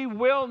God. We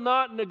will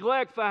not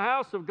neglect the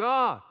house of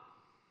God.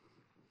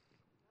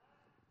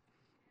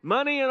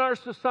 Money in our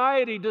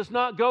society does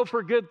not go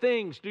for good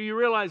things. Do you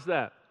realize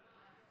that?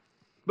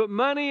 But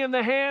money in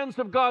the hands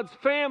of God's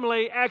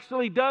family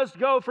actually does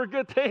go for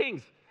good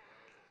things.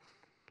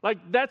 Like,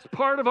 that's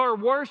part of our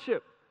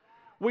worship.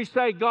 We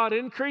say God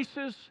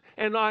increases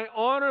and I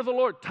honor the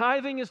Lord.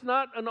 Tithing is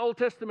not an Old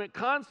Testament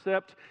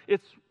concept.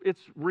 It's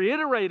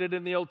reiterated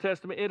in the Old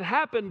Testament. It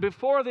happened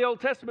before the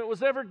Old Testament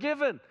was ever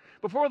given.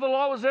 Before the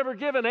law was ever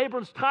given,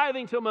 Abram's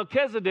tithing to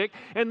Melchizedek,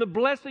 and the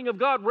blessing of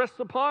God rests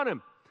upon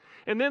him.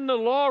 And then the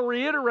law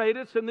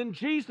reiterates, and then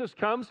Jesus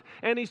comes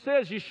and he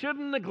says, you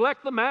shouldn't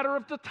neglect the matter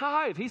of the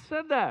tithe. He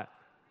said that.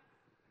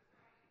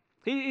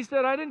 He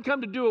said, I didn't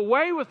come to do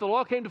away with the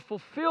law. I came to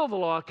fulfill the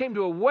law. I came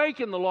to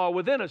awaken the law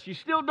within us. You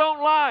still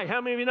don't lie.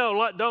 How many of you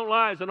know don't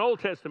lie is an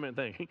Old Testament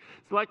thing?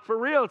 It's like for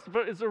real.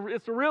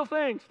 It's a real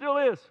thing. Still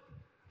is.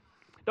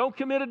 Don't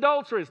commit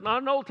adultery. It's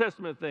not an Old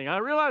Testament thing. I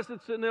realize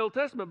it's in the Old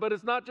Testament, but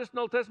it's not just an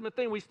Old Testament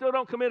thing. We still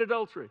don't commit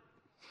adultery.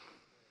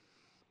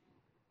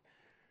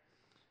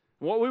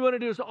 What we want to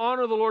do is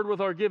honor the Lord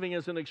with our giving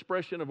as an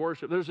expression of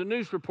worship. There's a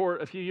news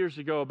report a few years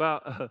ago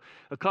about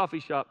a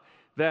coffee shop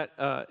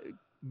that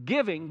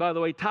giving, by the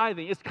way,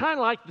 tithing, it's kind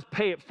of like the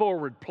pay it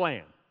forward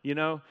plan, you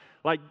know?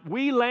 Like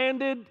we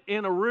landed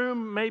in a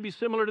room maybe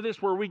similar to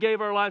this where we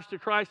gave our lives to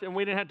Christ and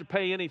we didn't have to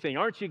pay anything.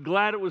 Aren't you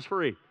glad it was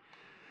free?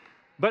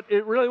 But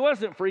it really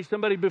wasn't free.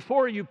 Somebody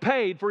before you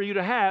paid for you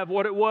to have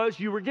what it was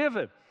you were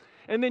given.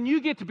 And then you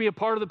get to be a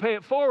part of the pay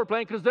it forward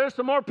plan because there's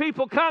some more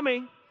people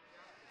coming.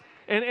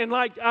 And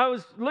like I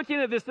was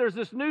looking at this, there's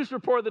this news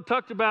report that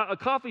talked about a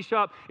coffee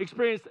shop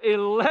experienced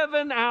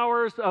 11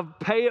 hours of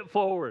pay it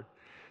forward.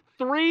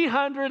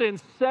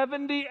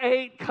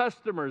 378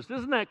 customers.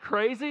 Isn't that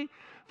crazy?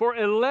 For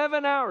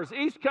 11 hours.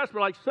 Each customer,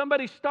 like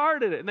somebody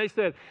started it and they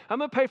said, I'm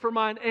going to pay for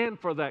mine and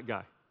for that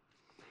guy.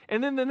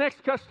 And then the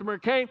next customer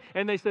came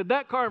and they said,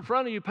 that car in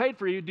front of you paid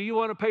for you. Do you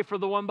want to pay for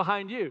the one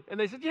behind you? And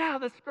they said, yeah,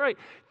 that's great.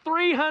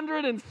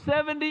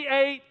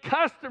 378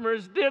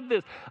 customers did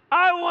this.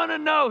 I want to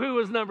know who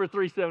was number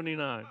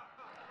 379.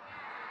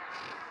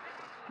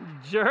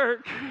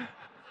 Jerk.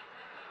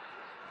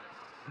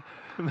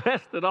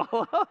 Messed it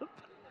all up.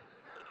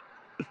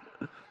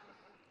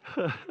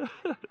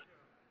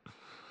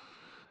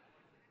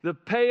 The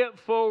pay it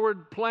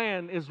forward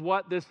plan is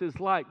what this is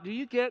like. Do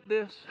you get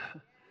this?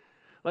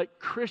 Like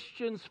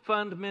Christians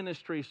fund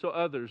ministry so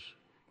others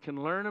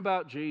can learn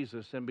about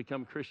Jesus and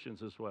become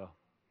Christians as well.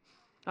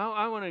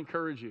 I want to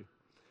encourage you.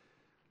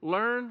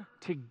 Learn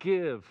to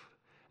give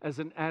as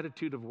an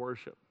attitude of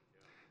worship.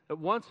 That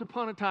once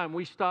upon a time,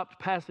 we stopped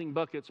passing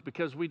buckets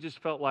because we just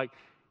felt like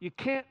you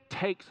can't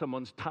take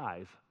someone's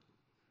tithe.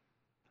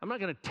 I'm not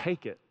going to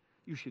take it.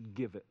 You should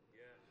give it.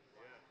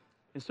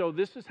 And so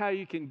this is how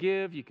you can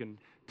give. You can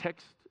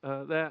text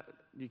that.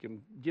 You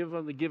can give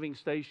on the giving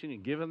station. You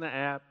can give on the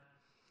app.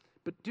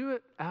 But do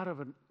it out of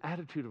an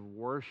attitude of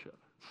worship.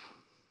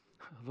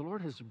 The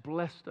Lord has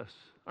blessed us.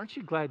 Aren't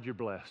you glad you're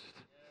blessed?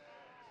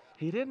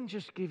 He didn't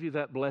just give you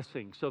that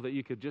blessing so that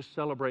you could just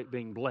celebrate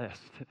being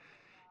blessed.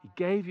 He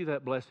gave you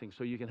that blessing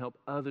so you can help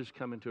others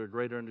come into a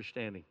greater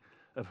understanding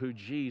of who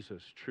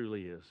Jesus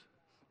truly is.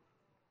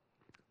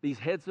 These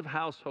heads of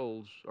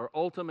households are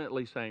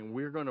ultimately saying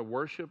we're going to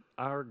worship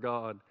our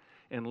God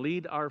and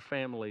lead our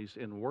families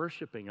in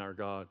worshiping our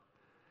God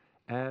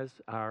as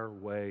our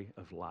way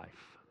of life.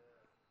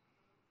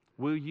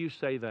 Will you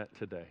say that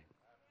today?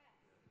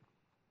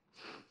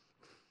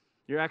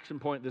 Your action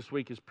point this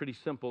week is pretty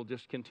simple.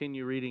 Just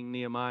continue reading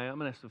Nehemiah. I'm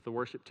going to ask if the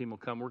worship team will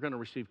come. We're going to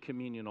receive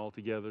communion all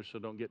together, so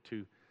don't get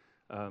too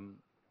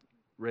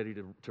ready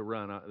to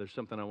run. There's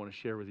something I want to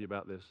share with you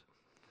about this.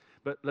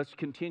 But let's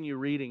continue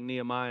reading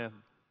Nehemiah.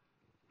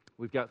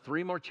 We've got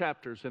 3 more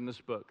chapters in this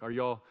book. Are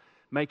y'all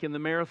making the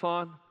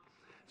marathon?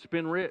 It's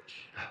been rich.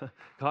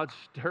 God's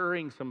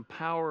stirring some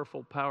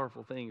powerful,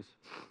 powerful things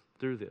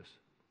through this.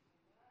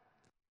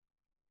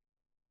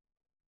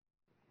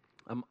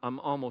 I'm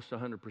almost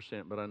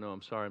 100%, but I know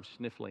I'm sorry. I'm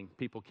sniffling.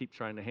 People keep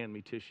trying to hand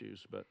me tissues,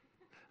 but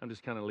I'm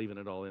just kind of leaving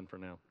it all in for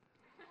now.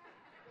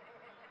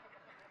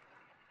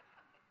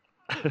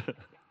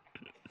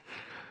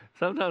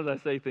 Sometimes I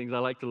say things, I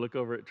like to look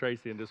over at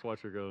Tracy and just watch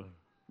her go.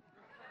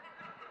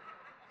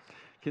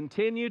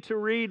 Continue to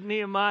read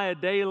Nehemiah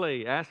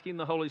daily, asking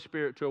the Holy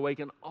Spirit to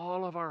awaken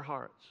all of our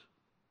hearts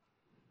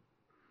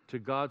to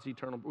God's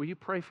eternal. Will you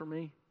pray for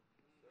me?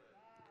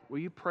 Will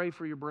you pray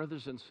for your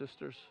brothers and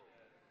sisters?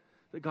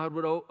 That God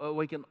would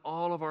awaken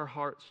all of our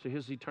hearts to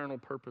His eternal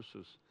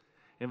purposes.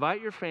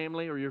 Invite your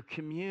family or your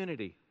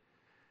community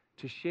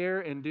to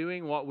share in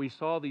doing what we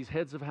saw these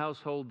heads of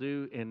household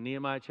do in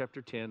Nehemiah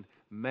chapter 10.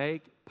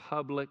 Make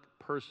public,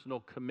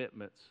 personal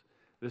commitments.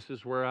 This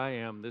is where I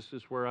am. This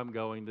is where I'm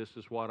going. This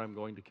is what I'm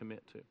going to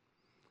commit to. And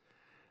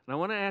I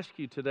want to ask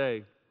you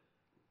today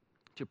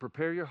to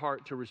prepare your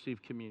heart to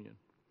receive communion.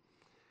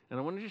 And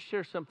I want to just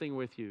share something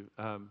with you.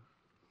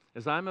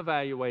 As I'm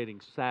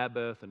evaluating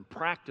Sabbath and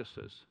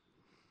practices,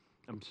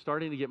 I'm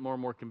starting to get more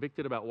and more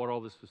convicted about what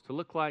all this is to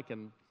look like,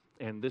 and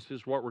this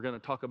is what we're going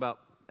to talk about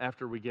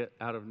after we get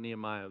out of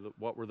Nehemiah.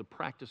 What were the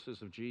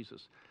practices of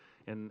Jesus,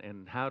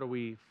 and how do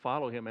we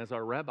follow Him as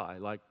our rabbi?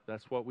 Like,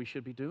 that's what we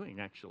should be doing,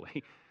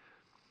 actually.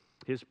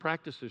 His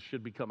practices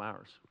should become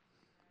ours.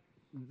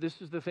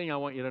 This is the thing I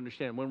want you to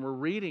understand. When we're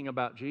reading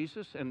about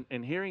Jesus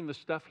and hearing the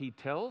stuff He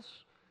tells,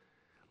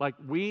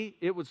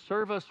 it would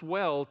serve us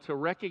well to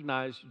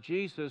recognize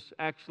Jesus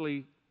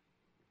actually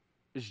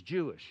is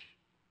Jewish.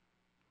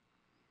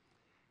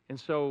 And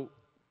so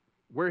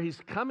where He's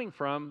coming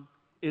from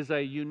is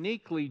a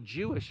uniquely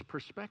Jewish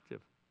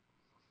perspective.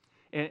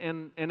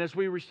 And as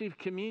we receive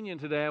communion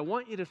today, I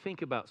want you to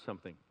think about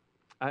something.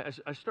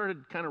 I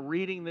started kind of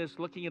reading this,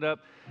 looking it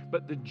up,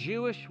 but the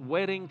Jewish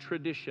wedding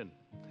tradition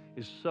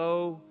is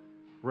so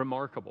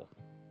remarkable.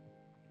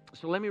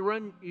 So let me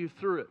run you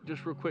through it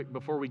just real quick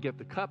before we get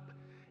the cup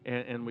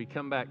and we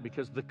come back,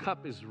 because the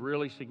cup is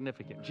really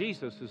significant.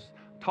 Jesus is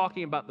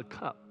talking about the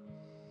cup.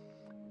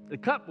 The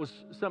cup was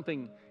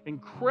something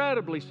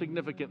incredibly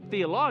significant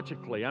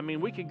theologically. I mean,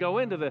 we could go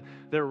into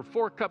there were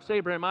 4 cups,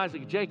 Abraham,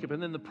 Isaac, Jacob,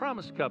 and then the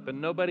promised cup, and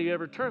nobody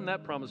ever turned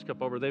that promised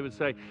cup over. They would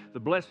say, the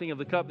blessing of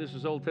the cup, this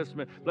is Old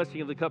Testament,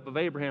 blessing of the cup of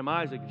Abraham,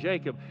 Isaac,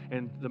 Jacob,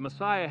 and the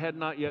Messiah had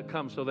not yet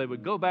come, so they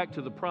would go back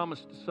to the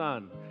promised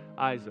son,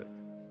 Isaac,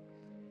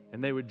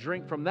 and they would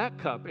drink from that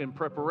cup in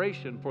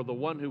preparation for the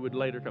one who would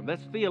later come.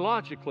 That's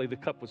theologically, the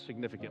cup was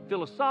significant.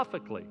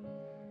 Philosophically,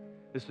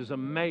 this is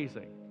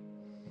amazing.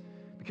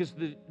 Because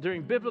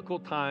during biblical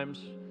times,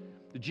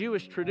 the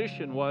Jewish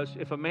tradition was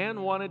if a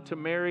man wanted to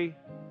marry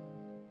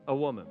a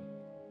woman,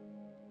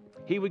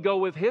 he would go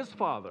with his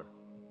father.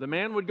 The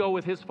man would go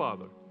with his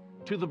father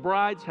to the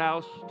bride's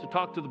house to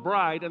talk to the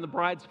bride and the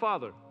bride's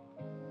father.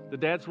 The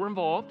dads were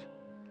involved.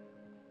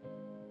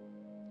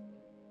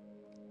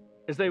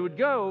 As they would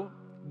go,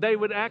 they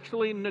would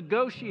actually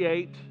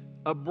negotiate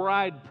a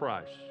bride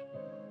price.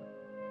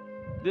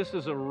 This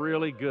is a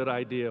really good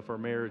idea for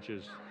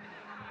marriages.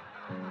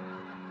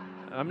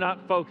 I'm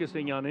not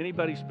focusing on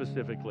anybody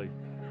specifically.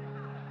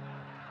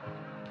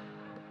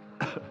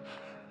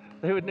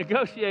 They would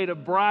negotiate a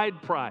bride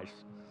price.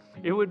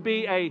 It would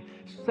be a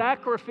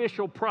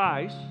sacrificial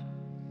price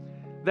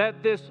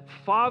that this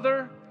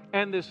father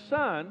and this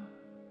son,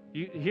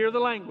 you hear the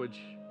language,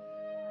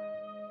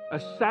 a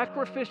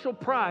sacrificial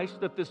price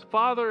that this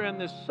father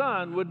and this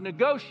son would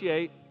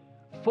negotiate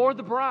for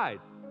the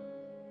bride,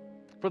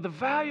 for the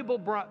valuable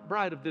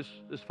bride of this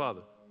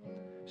father.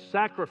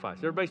 Sacrifice.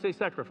 Everybody say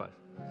sacrifice.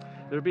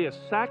 There'd be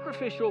a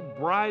sacrificial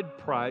bride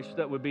price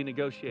that would be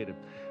negotiated.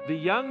 The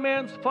young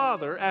man's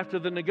father, after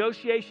the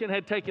negotiation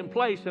had taken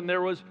place and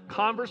there was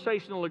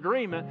conversational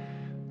agreement,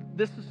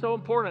 this is so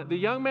important. The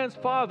young man's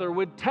father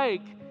would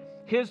take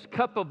his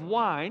cup of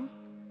wine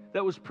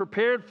that was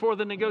prepared for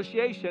the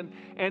negotiation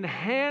and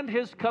hand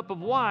his cup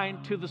of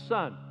wine to the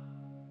son.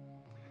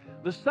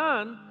 The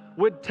son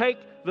would take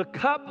the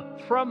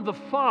cup from the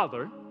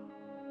father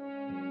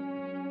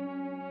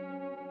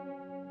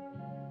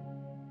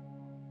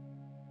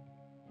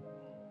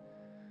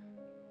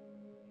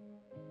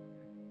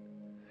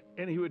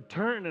and he would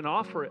turn and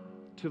offer it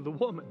to the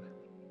woman.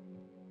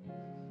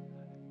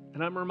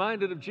 And I'm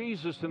reminded of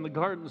Jesus in the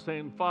garden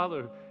saying,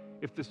 Father,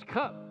 if this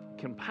cup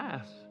can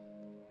pass,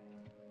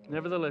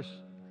 nevertheless,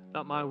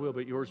 not my will,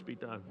 but yours be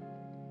done.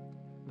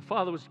 The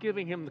Father was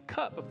giving him the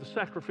cup of the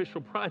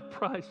sacrificial bride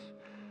price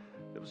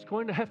that was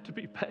going to have to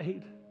be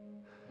paid.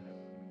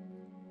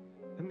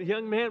 And the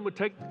young man would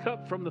take the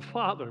cup from the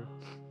Father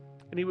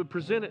and he would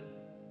present it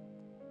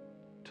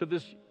to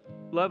this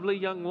lovely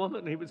young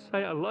woman. He would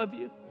say, I love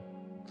you.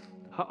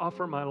 I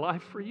offer my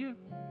life for you.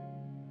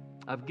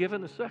 I've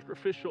given a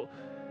sacrificial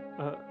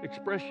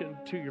expression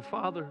to your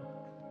father.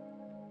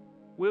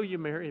 Will you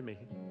marry me?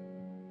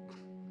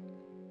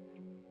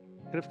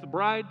 And if the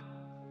bride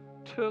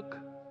took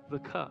the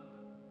cup,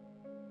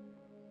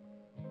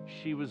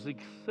 she was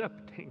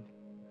accepting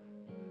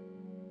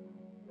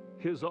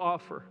his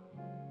offer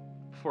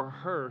for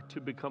her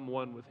to become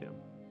one with him.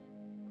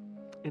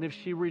 And if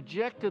she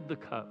rejected the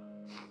cup,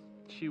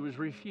 she was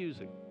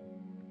refusing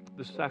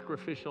the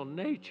sacrificial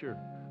nature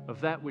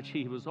of that which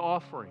he was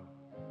offering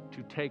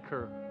to take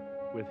her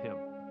with him.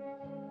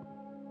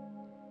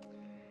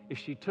 If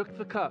she took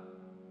the cup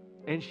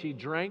and she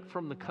drank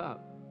from the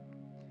cup,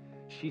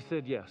 she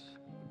said yes.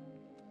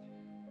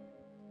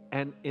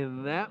 And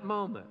in that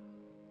moment,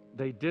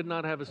 they did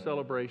not have a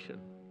celebration.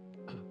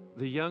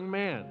 The young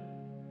man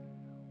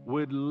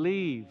would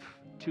leave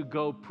to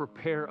go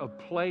prepare a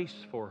place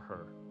for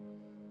her,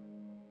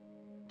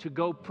 to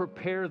go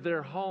prepare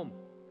their home.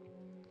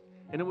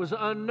 And it was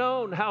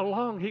unknown how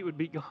long he would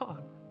be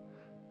gone.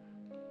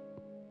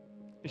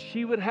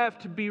 She would have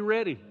to be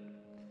ready.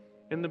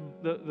 And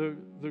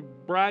the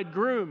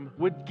bridegroom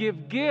would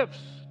give gifts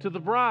to the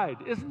bride.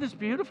 Isn't this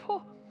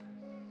beautiful?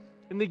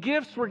 And the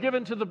gifts were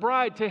given to the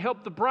bride to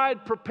help the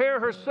bride prepare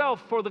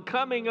herself for the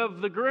coming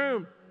of the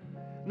groom.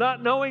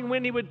 Not knowing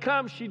when he would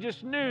come, she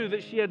just knew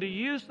that she had to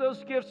use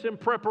those gifts in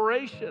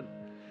preparation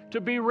to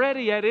be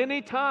ready at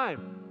any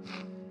time.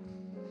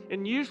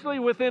 And usually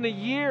within a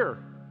year,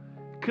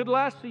 could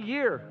last a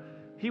year,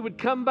 he would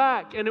come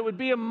back and it would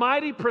be a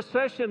mighty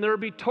procession. There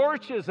would be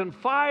torches and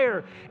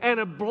fire and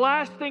a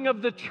blasting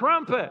of the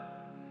trumpet.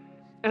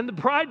 And the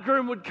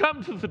bridegroom would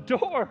come to the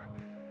door.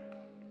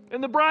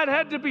 And the bride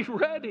had to be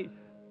ready.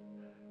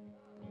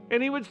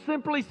 And he would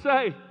simply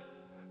say,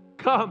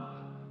 "Come."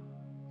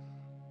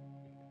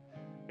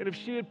 And if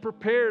she had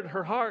prepared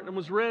her heart and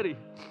was ready,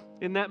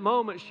 in that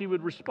moment she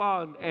would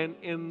respond, and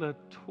in the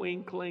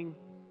twinkling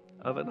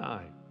of an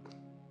eye,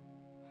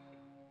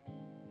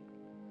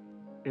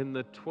 in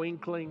the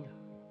twinkling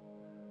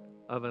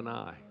of an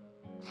eye,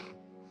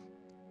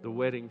 the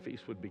wedding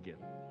feast would begin.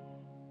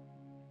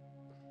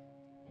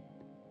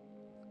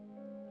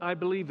 I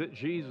believe that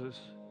Jesus,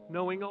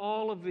 knowing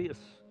all of this,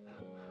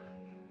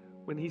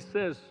 when he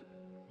says,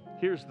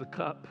 "Here's the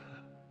cup,"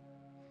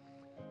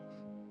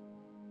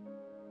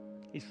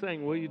 he's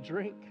saying, "Will you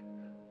drink?"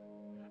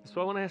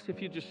 So I want to ask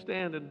if you just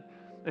stand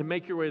and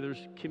make your way.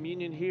 There's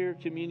communion here,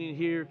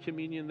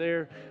 communion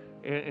there.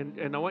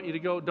 And I want you to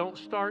go. Don't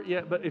start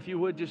yet, but if you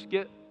would, just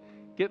get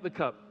the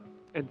cup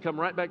and come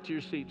right back to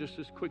your seat just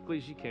as quickly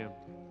as you can.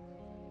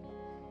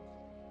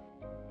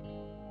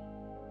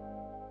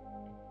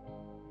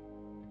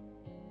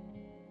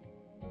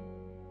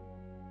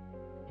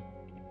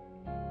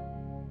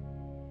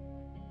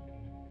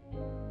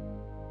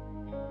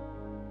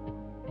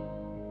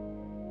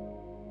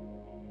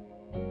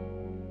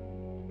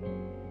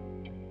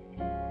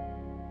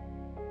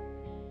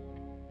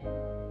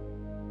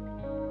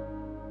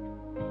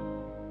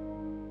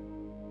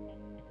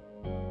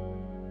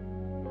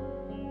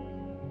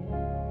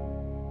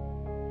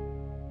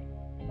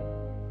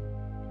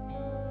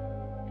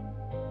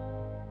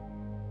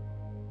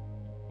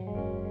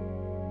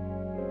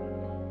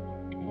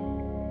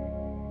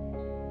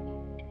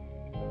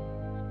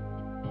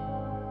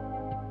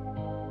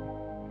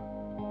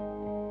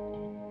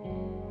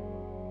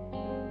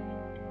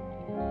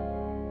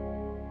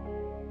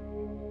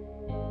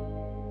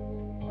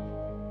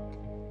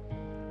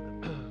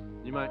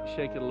 You might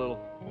shake it a little.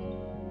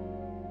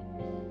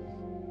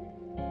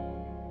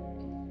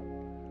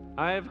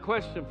 I have a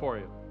question for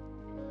you.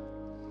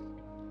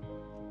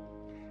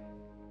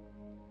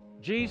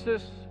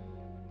 Jesus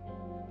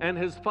and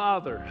his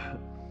Father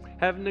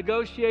have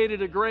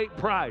negotiated a great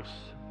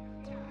price.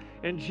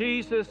 And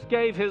Jesus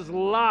gave his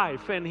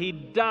life and he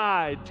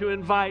died to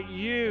invite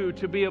you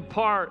to be a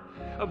part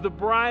of the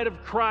bride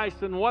of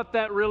Christ and what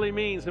that really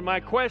means. And my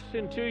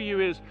question to you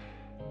is,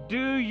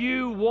 do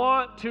you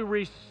want to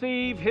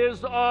receive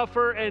his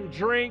offer and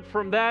drink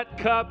from that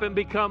cup and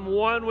become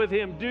one with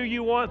him? Do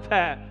you want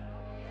that?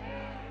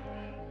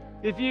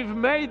 If you've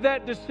made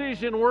that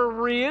decision, we're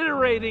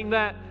reiterating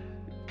that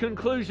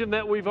conclusion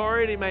that we've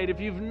already made. If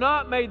you've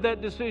not made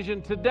that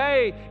decision,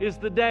 today is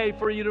the day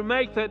for you to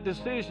make that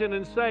decision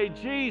and say,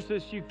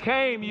 "Jesus, you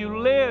came, you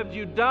lived,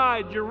 you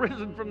died, you're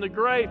risen from the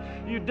grave.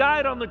 You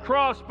died on the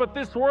cross, but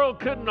this world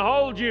couldn't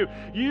hold you.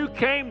 You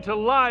came to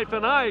life,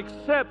 and I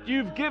accept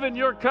you've given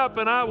your cup,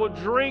 and I will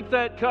drink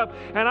that cup,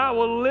 and I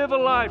will live a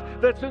life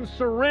that's in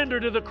surrender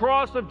to the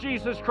cross of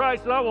Jesus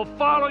Christ, and I will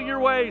follow your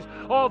ways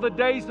all the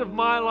days of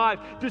my life."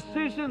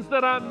 Decisions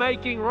that I'm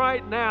making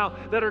right now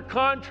that are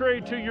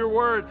contrary to your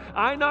word,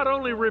 I not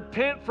only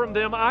repent from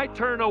them, I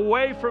turn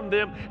away from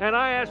them, and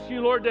I ask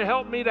you, Lord, to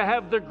help me to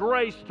have the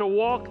grace to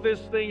walk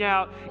this thing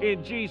out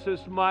in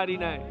Jesus' mighty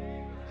name.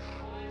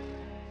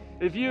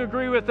 If you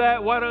agree with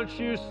that, why don't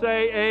you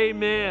say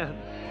amen?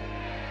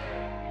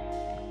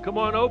 Come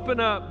on,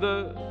 open up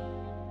the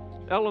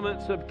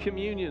elements of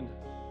communion.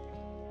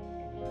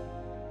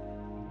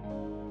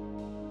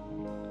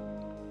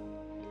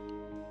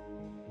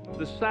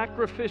 The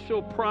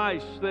sacrificial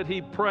price that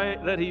He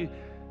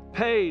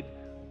paid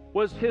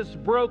was His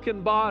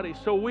broken body.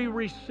 So we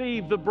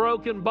receive the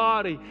broken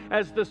body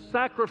as the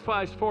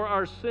sacrifice for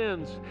our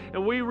sins.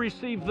 And we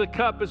receive the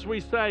cup as we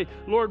say,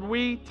 Lord,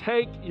 we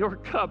take your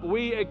cup.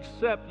 We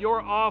accept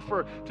your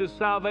offer to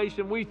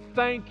salvation. We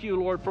thank you,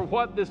 Lord, for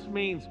what this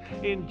means.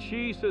 In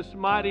Jesus'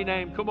 mighty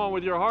name, come on,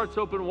 with your hearts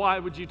open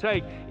wide, would you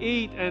take,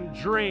 eat, and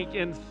drink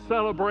in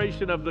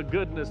celebration of the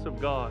goodness of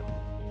God.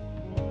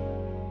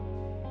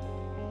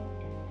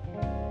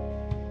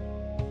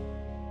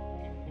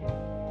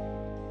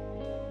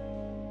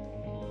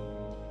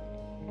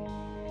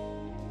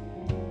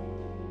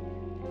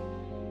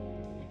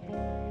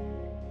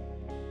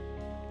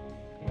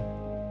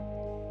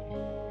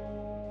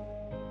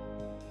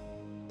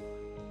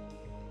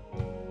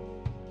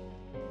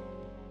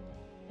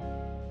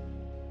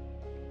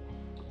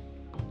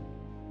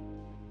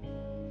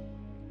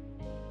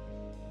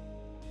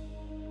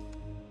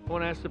 I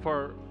want to ask if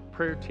our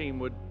prayer team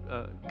would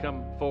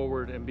come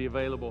forward and be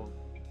available.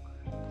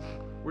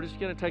 We're just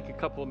going to take a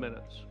couple of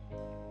minutes.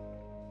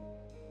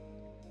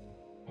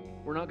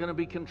 We're not going to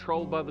be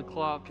controlled by the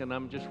clock, and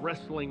I'm just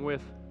wrestling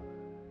with.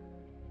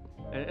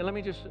 And let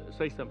me just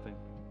say something.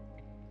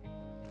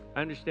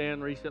 I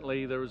understand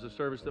recently there was a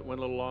service that went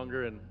a little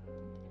longer, and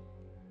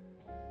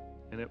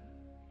a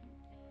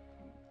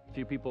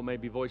few people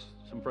maybe voiced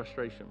some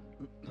frustration.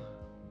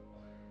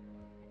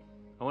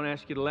 I want to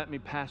ask you to let me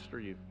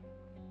pastor you.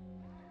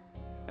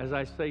 As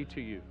I say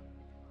to you,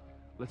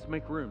 let's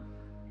make room.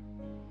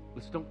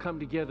 Let's don't come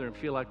together and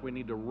feel like we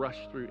need to rush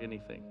through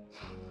anything.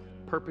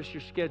 Purpose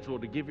your schedule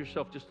to give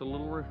yourself just a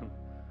little room,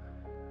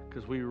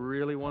 because we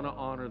really want to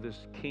honor this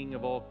King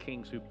of all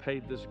kings who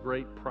paid this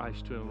great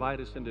price to invite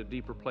us into a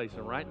deeper place.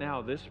 And right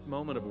now, this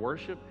moment of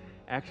worship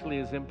actually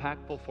is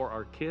impactful for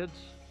our kids,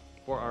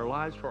 for our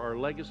lives, for our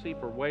legacy,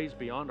 for ways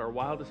beyond our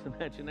wildest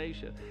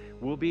imagination.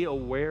 We'll be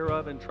aware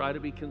of and try to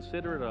be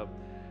considerate of.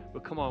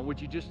 But come on, would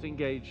you just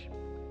engage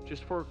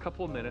just for a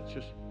couple of minutes,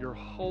 just your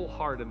whole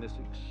heart in this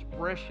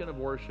expression of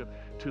worship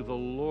to the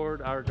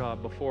Lord our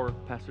God before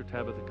Pastor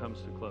Tabitha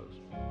comes to close.